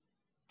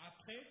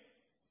 Après,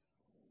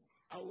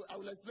 I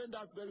will explain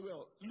that very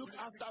well. Look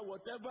after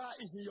whatever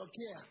is in your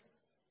care.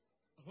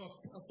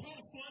 Prends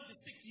soin de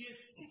ce qui est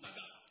sous ta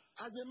garde.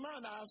 As a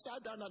man, I have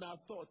sat down and I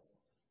have thought.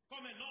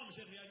 Comme un homme,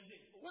 j'ai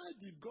réalisé. Why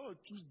did God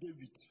choose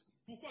David?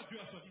 Pourquoi Dieu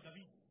a choisi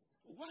David?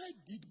 Why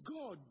did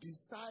God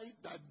decide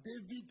that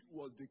David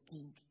was the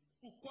king?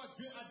 Pourquoi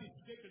Dieu a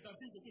décidé que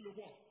David était le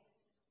roi?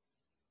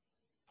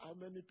 How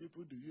many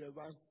people do you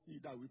ever see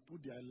that will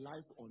put their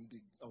life on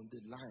the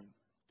line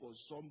for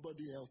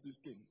somebody else's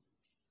king?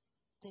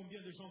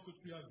 Combien de gens que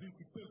tu as vus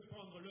qui peuvent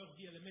prendre leur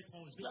vie et les mettre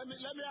en jeu? Let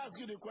me ask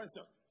you the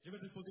question. Je vais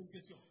te poser une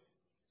question.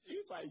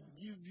 If I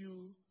give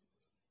you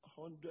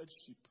 100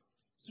 sheep,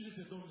 si je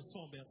te donne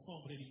 100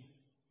 brebis,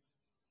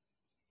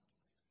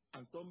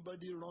 and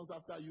somebody runs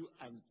after you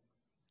and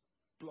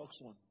plucks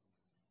one,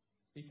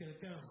 et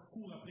quelqu'un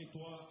court après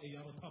toi et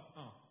en attrape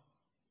un,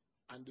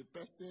 and the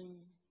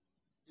person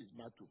is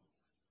Matu,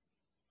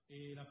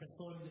 et la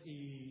personne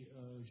est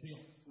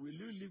géant, will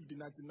you leave the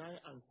 99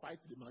 and fight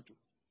the Matu?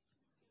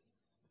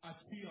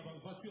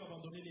 Vas-tu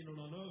abandonner les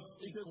 99?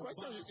 It's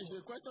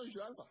a question you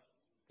should answer.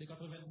 Les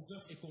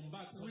 99 et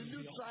combattre will les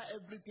you géants? try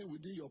everything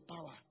within your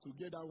power to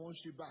get that one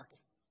sheep back?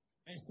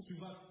 Est-ce que tu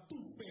vas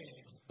tout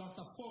faire dans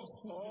ta force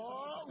pour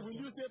or will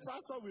you say,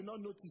 Pastor will not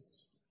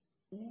notice?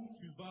 Ou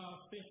tu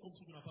vas faire comme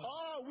si tu n'as pas.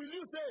 Or will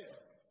you say,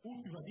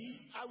 ou tu vas dire,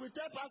 I will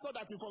tell Pastor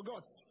that you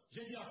forgot.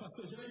 Je vais dire à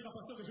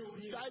Pasteur que j'ai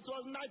oublié. That it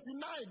was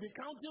 99, the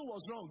counting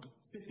was wrong.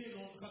 C'était le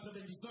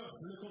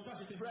 99, le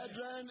comptage était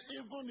Brethren,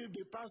 even if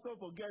the pastor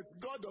forgets,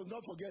 God does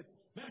not forget.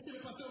 Même si le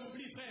pasteur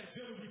oublie, frère,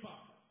 Dieu n'oublie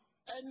pas.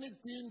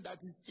 Anything that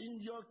is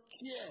in your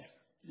care,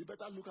 you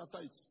better look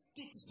after it.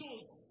 Toute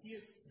chose qui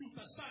est sous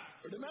ta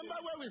charge. Remember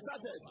where we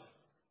started?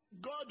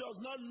 God does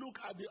not look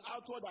at the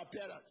outward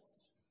appearance.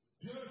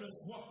 Dieu ne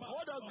voit pas.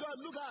 What does God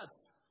look at?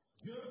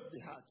 Dieu the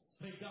heart.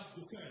 Regarde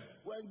le cœur.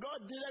 When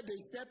God needed a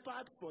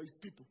shepherd for his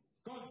people,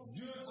 quand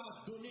Dieu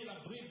a donné la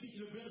brebis,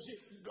 le berger,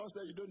 God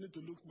said you don't need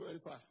to look very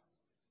far.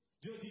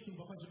 Dieu dit qu'il ne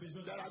va pas de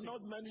besoin de There are berger.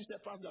 not many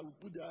shepherds that will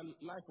put their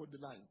life on the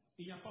line.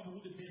 Il n'y a pas beaucoup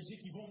de bergers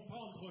qui vont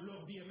prendre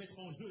leur vie et mettre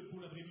en jeu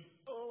pour la brebis.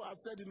 Oh, I've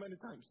said it many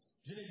times.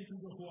 Je l'ai dit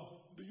plusieurs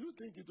fois. Do you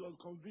think it was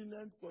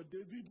convenient for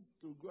David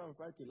to go and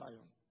fight a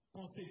lion?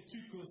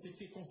 Pensais-tu que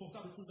c'était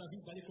confortable pour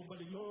David d'aller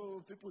combattre les lions?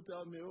 Oh, people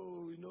tell me,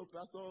 oh, you know,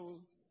 Pastor,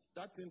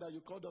 that thing that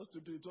you called us to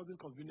do, it wasn't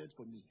convenient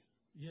for me.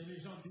 Il y a les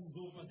gens qui disent,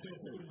 oh, pasteur,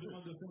 ce que je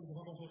demande de faire n'est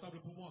pas confortable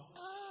pour moi.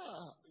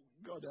 Ah,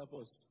 God help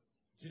us.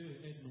 Dieu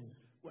aide-nous.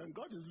 When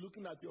God is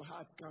looking at your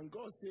heart, can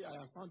God say, I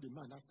have found a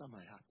man after my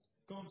heart?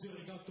 Quand Dieu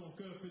regarde ton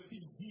cœur,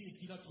 peut-il dire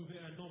qu'il a trouvé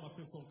un homme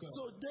après son cœur?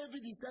 So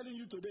David is telling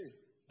you today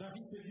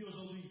David te dit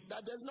aujourd'hui,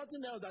 that there's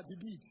nothing else that he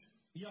did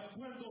il y a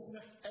point d'autre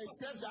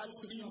except that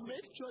he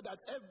made sure that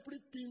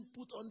everything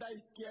put under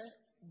his care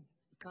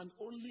can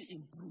only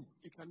improve.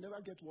 It can never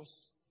get worse.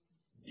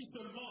 Si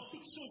seulement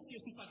toute chose qui est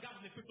sous sa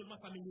garde ne peut seulement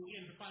s'améliorer,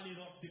 elle ne peut pas aller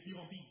de pire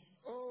en pire.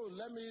 Oh,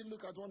 let me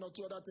look at one or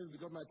two other things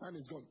because my time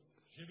is gone.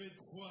 Je vais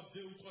voir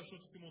deux ou trois choses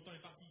parce que mon temps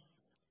est parti.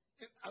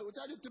 I will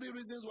tell you 3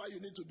 reasons why you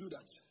need to do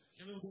that.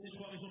 Je vais vous donner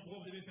trois raisons pourquoi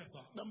vous devez faire ça.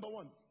 Number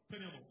 1,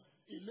 Premièrement,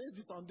 he lays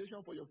the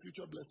foundation for your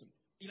future blessing.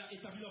 il a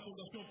établi la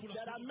fondation pour la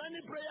There are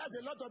many prayers,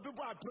 a lot of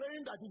people are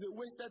praying that is a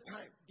wasted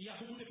time. Il y a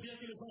beaucoup de prières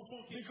que les gens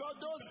font. Because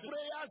those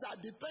prayers are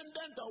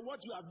dependent on what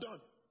you have done.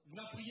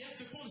 La prière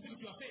dépend de ce que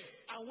tu as fait.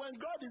 And when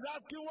God is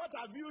asking, what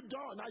have you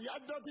done? And you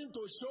have nothing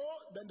to show,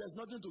 then there's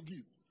nothing to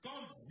give.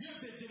 Quand Dieu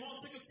te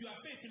demande ce que tu as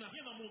fait, tu n'as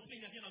rien à montrer, il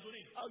n'y a rien à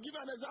donner. I'll give you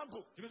an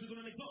example. Je vais te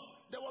donner un exemple.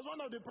 There was one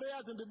of the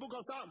prayers in the book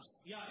of Psalms.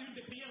 Il y a une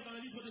des prières dans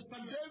le livre de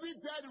Samuel.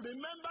 David said,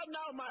 remember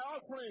now my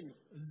offering.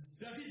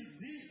 David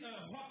dit,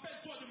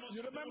 rappelle-toi de mon...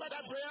 You remember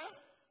that prayer?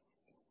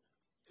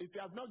 If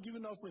you have not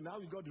given offering, how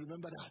will God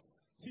remember that?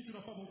 Si tu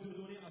n'as pas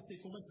donné assez,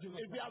 comment Dieu va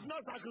If you have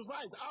not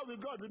sacrificed, how will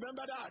God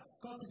remember that?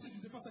 Quand tu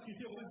ne t'es pas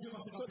sacrifié, comment Dieu va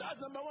se So rappeler?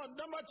 that's number 1.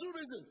 Number 2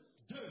 reason.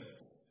 Deux,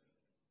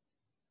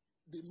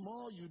 The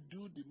more you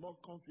do, the more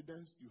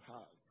confidence you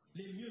have.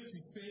 les mieux tu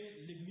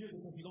fais, les mieux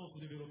de confiance vous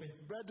développez.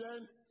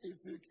 Brethren, if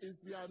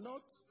you are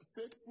not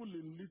faithful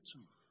in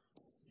little,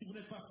 Si vous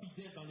n'êtes pas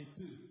fidèle dans les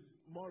peu,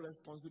 more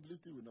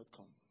responsibility will not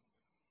come.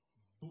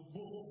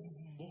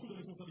 beaucoup de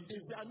responsabilités.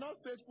 If you are not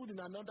faithful in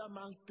another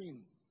man's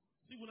thing,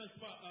 Si vous n'êtes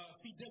pas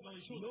fidèle dans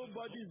les choses,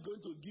 nobody is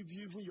going to give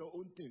you even your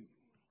own thing.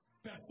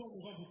 personne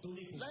ne va vous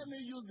donner. Pour Let vous. me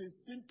use the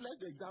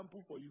simplest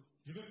example for you.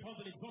 Je vais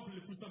prendre l'exemple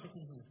le plus simple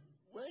pour vous.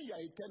 When you are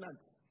a tenant,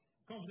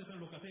 Quand vous êtes un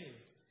locataire,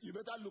 you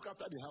better look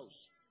after the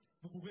house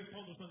vous pouvez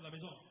prendre soin de la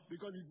maison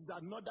because it is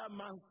another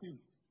man's thing.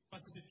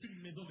 parce que c'est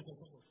une maison de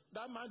quelqu'un d'autre.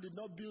 That man did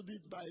not build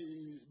it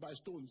by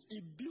stones.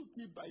 He built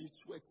it by his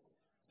sweat.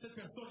 Cette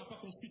personne n'a pas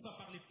construit ça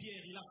par les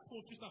pierres, il a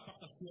construit ça par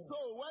sa sueur.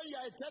 So when you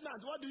are a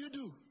tenant, what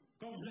do?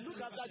 Quand vous You êtes look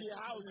un after the locataire,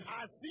 house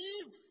as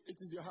if it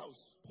is your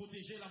house.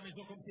 protégez la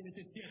maison comme si elle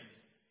était sienne.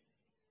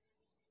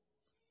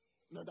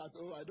 Not that,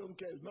 oh, I don't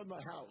care, it's not my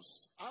house.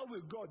 How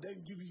will God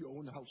then give you your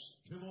own house?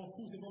 Je m'en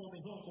fous, c'est pas ma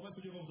maison, comment est-ce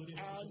que Dieu va vous donner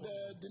votre And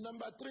maison? the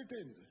number 3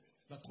 thing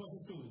La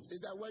troisième chose, is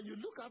that when you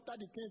look after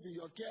the things in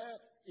your care,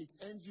 it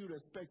earns you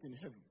respect in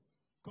heaven.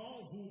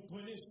 quand vous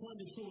prenez soin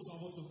des choses en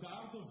votre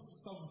garde,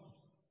 ça vous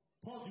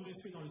prend du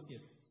respect dans le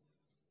ciel.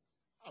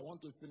 I want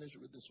to finish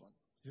with this one.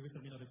 Je vais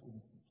terminer avec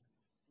celui-ci.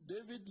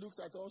 David looks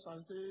at us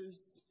and says,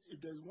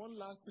 if there's one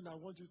last thing I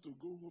want you to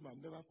go home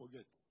and never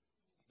forget,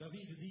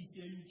 David dit qu'il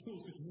y a une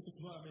chose que tu veux que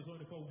tu vas à la maison et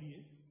ne pas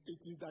oublier, it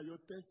is that your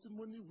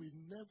testimony will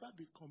never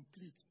be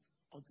complete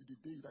until the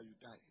day that you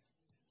die.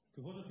 que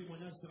votre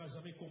témoignage ne sera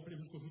jamais complet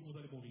jusqu'au jour où vous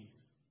allez mourir.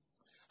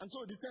 And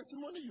so the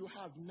testimony you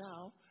have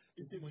now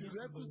is a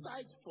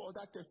prerequisite for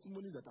other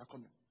testimonies that are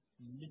coming.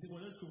 Les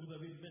témoignages que vous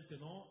avez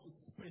maintenant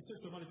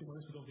précèdent seulement les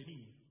témoignages qui doivent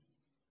venir.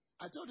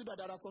 I told you that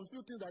there are some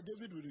few things that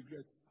David will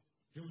regret.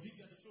 Je vous dis qu'il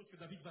y a des choses que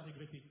David va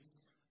regretter.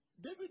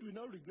 David will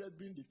not regret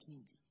being the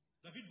king.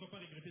 David ne va pas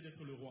regretter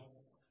d'être le roi.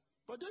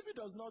 But David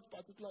does not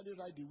particularly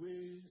like the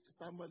way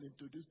Samuel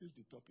introduces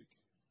the topic.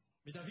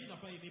 Mais David n'a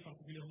pas aimé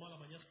particulièrement la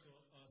manière que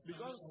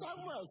Because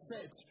Samuel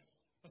said,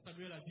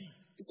 Samuel a dit,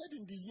 he said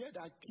in the year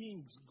that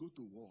kings go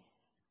to war,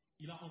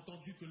 il a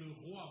entendu que le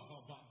roi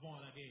va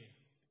à la guerre.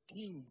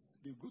 kings,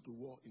 they go to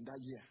war in that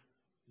year.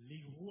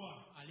 Les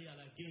rois allaient à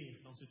la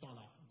guerre dans ce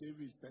temps-là.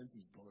 David sent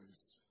his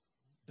boys.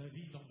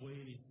 David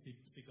envoyait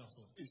ses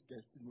garçons. His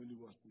testimony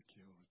was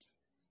secured.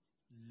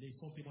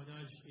 Son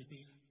témoignage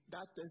était...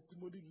 That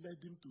testimony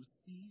led him to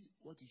see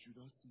what he should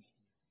not see.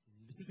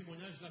 Ce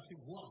témoignage l'a fait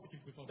voir ce qu'il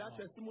ne pouvait pas That voir.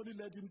 testimony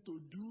led him to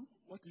do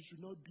what he should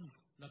not do.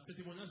 Ce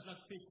témoignage l'a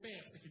fait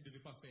faire ce qu'il ne devait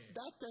pas faire.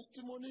 That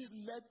testimony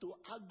led to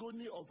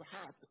agony of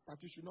heart that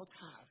he should not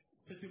have.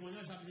 Ce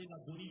témoignage a amené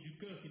l'agonie du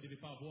cœur qu'il ne devait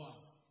pas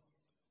avoir.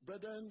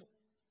 Brethren,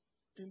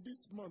 in this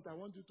month I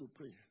want you to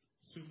pray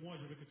Ce mois,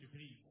 je veux que tu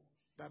pries.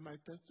 that my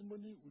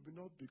testimony will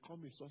not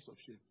become a source of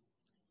shame.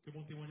 Que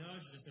mon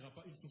témoignage ne sera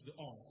pas une source de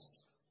honte.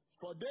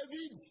 For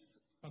David,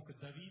 Parce que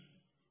David,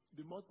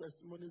 the more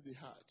testimonies he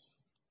had,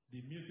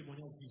 des mieux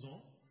témoignages qu'ils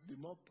ont, the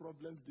more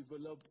problems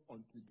developed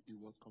until it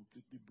was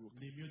completely broken.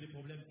 les mieux des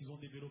problèmes qu'ils ont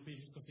développés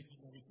jusqu'à ce qu'ils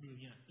n'avaient plus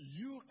rien.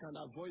 You can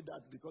avoid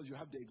that because you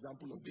have the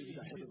example Vous of pouvez David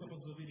ahead éviter of ça you.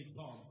 parce que vous avez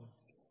l'exemple.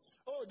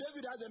 Oh,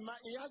 David has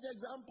he has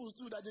examples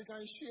too that he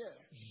can share.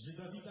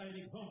 David a un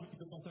exemple qu'il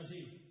peut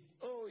partager.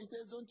 Oh, he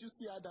says, don't you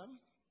see Adam?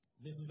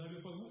 Mais vous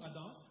n'avez pas vu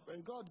Adam?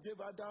 When God gave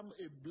Adam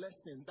a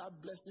blessing, that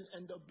blessing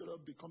ended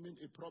up becoming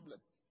a problem.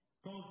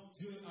 Quand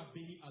Dieu a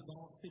béni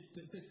Adam,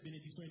 cette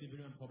bénédiction est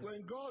devenue un problème.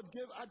 When God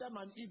gave Adam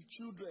and Eve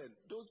children,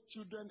 those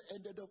children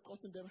ended up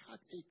causing them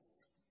heartaches.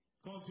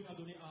 Quand Dieu a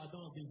donné à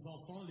Adam des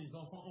enfants, les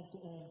enfants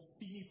ont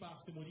fini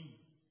par se maudire.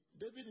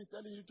 David is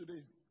telling you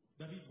today,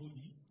 David vous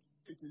dit,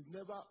 it is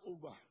never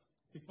over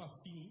c'est pas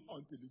fini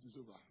until it is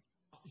over.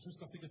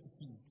 jusqu'à ce que c'est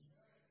fini.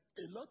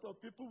 A lot of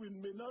people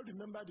may not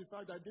remember the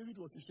fact that David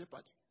was a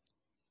shepherd.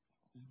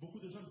 Beaucoup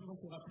de gens vont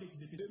se rappeler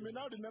qu'ils étaient. They may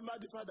not remember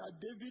the fact that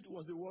David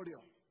was a warrior.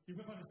 Ils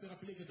ne peuvent pas se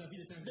rappeler que David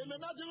était un. They may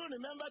not even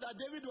remember that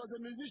David was a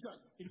musician.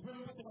 Ils ne peuvent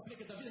même pas se rappeler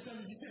que David était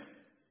un musicien.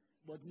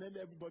 But then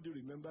everybody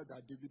remembered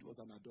that David was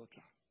an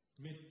adulterer.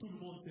 Mais tout le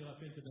monde se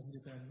rappelle que David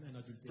était un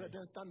adultère.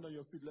 Brethren, stand on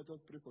your feet. Let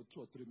us pray for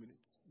 2 or 3 minutes.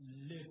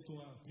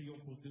 Lève-toi, prions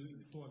pour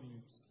 2-3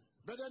 minutes.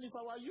 Brethren, if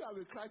I were you, I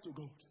will cry to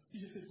God. Si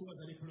j'étais toi,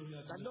 j'allais pleurer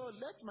à Dieu. Lord,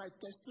 let my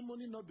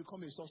testimony not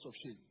become a source of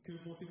shame. Que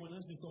mon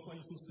témoignage ne soit pas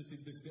une source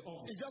de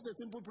honte. It's just a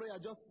simple prayer.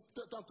 Just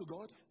talk to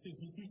God. C'est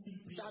une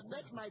prière. That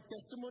let my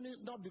testimony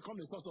not become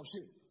a source of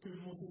shame. Que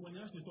mon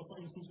témoignage ne soit pas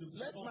une source de honte.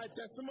 Let my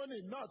testimony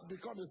not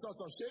become a source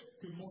of shame.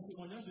 Que mon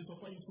témoignage ne soit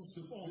pas une source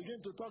de honte.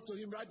 Begin to talk to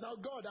him right now.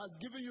 God has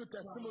given you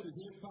testimony.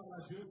 Parle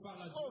à Dieu.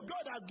 Oh,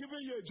 God has given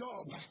you a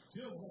job.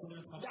 Dieu vous a donné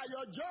un travail. That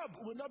your job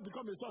will not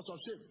become a source of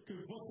shame. Que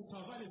votre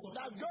travail ne soit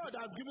That God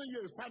has given you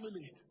a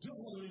family. Dieu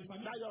vous a donné une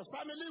famille. That your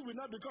family will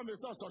not become a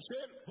source of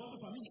shame. Votre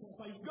famille ne soit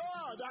pas une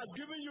God has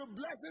given you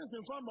blessings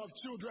in form of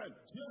children.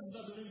 Dieu vous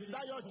a donné une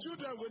That your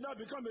children will not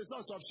become a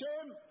source of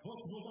shame. Vos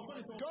enfants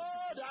ne sont pas.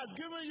 God has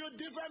given you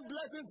different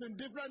blessings in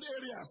different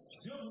areas.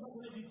 Dieu vous a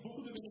donné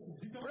beaucoup de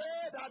bénédictions.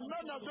 Pray that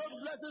none of those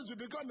blessings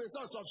will become a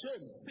source of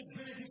shame. Ces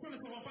bénédictions ne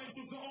seront pas une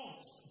source de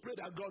honte. Pray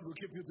that God will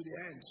keep you to the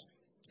end.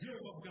 Dieu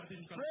va vous garder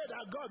jusqu'à la Pray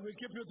that God will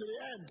keep you to the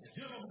end.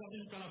 Dieu va vous garder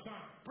jusqu'à la fin.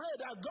 Pray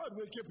that God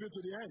will keep you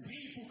to the end.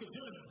 Prie pour que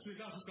Dieu te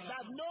garde jusqu'à la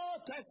That fin. no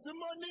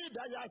testimony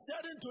that you are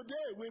sharing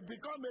today will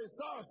become a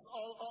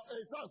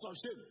source of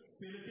shame.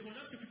 Et le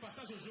témoignage que tu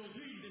partages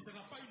aujourd'hui ne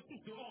sera pas une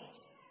source de honte.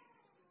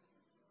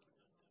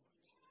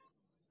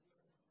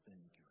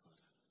 Thank you,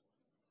 Father.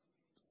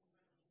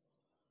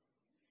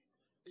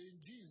 In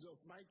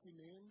Jesus' mighty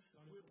name,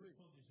 Dans le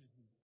nom de Jésus.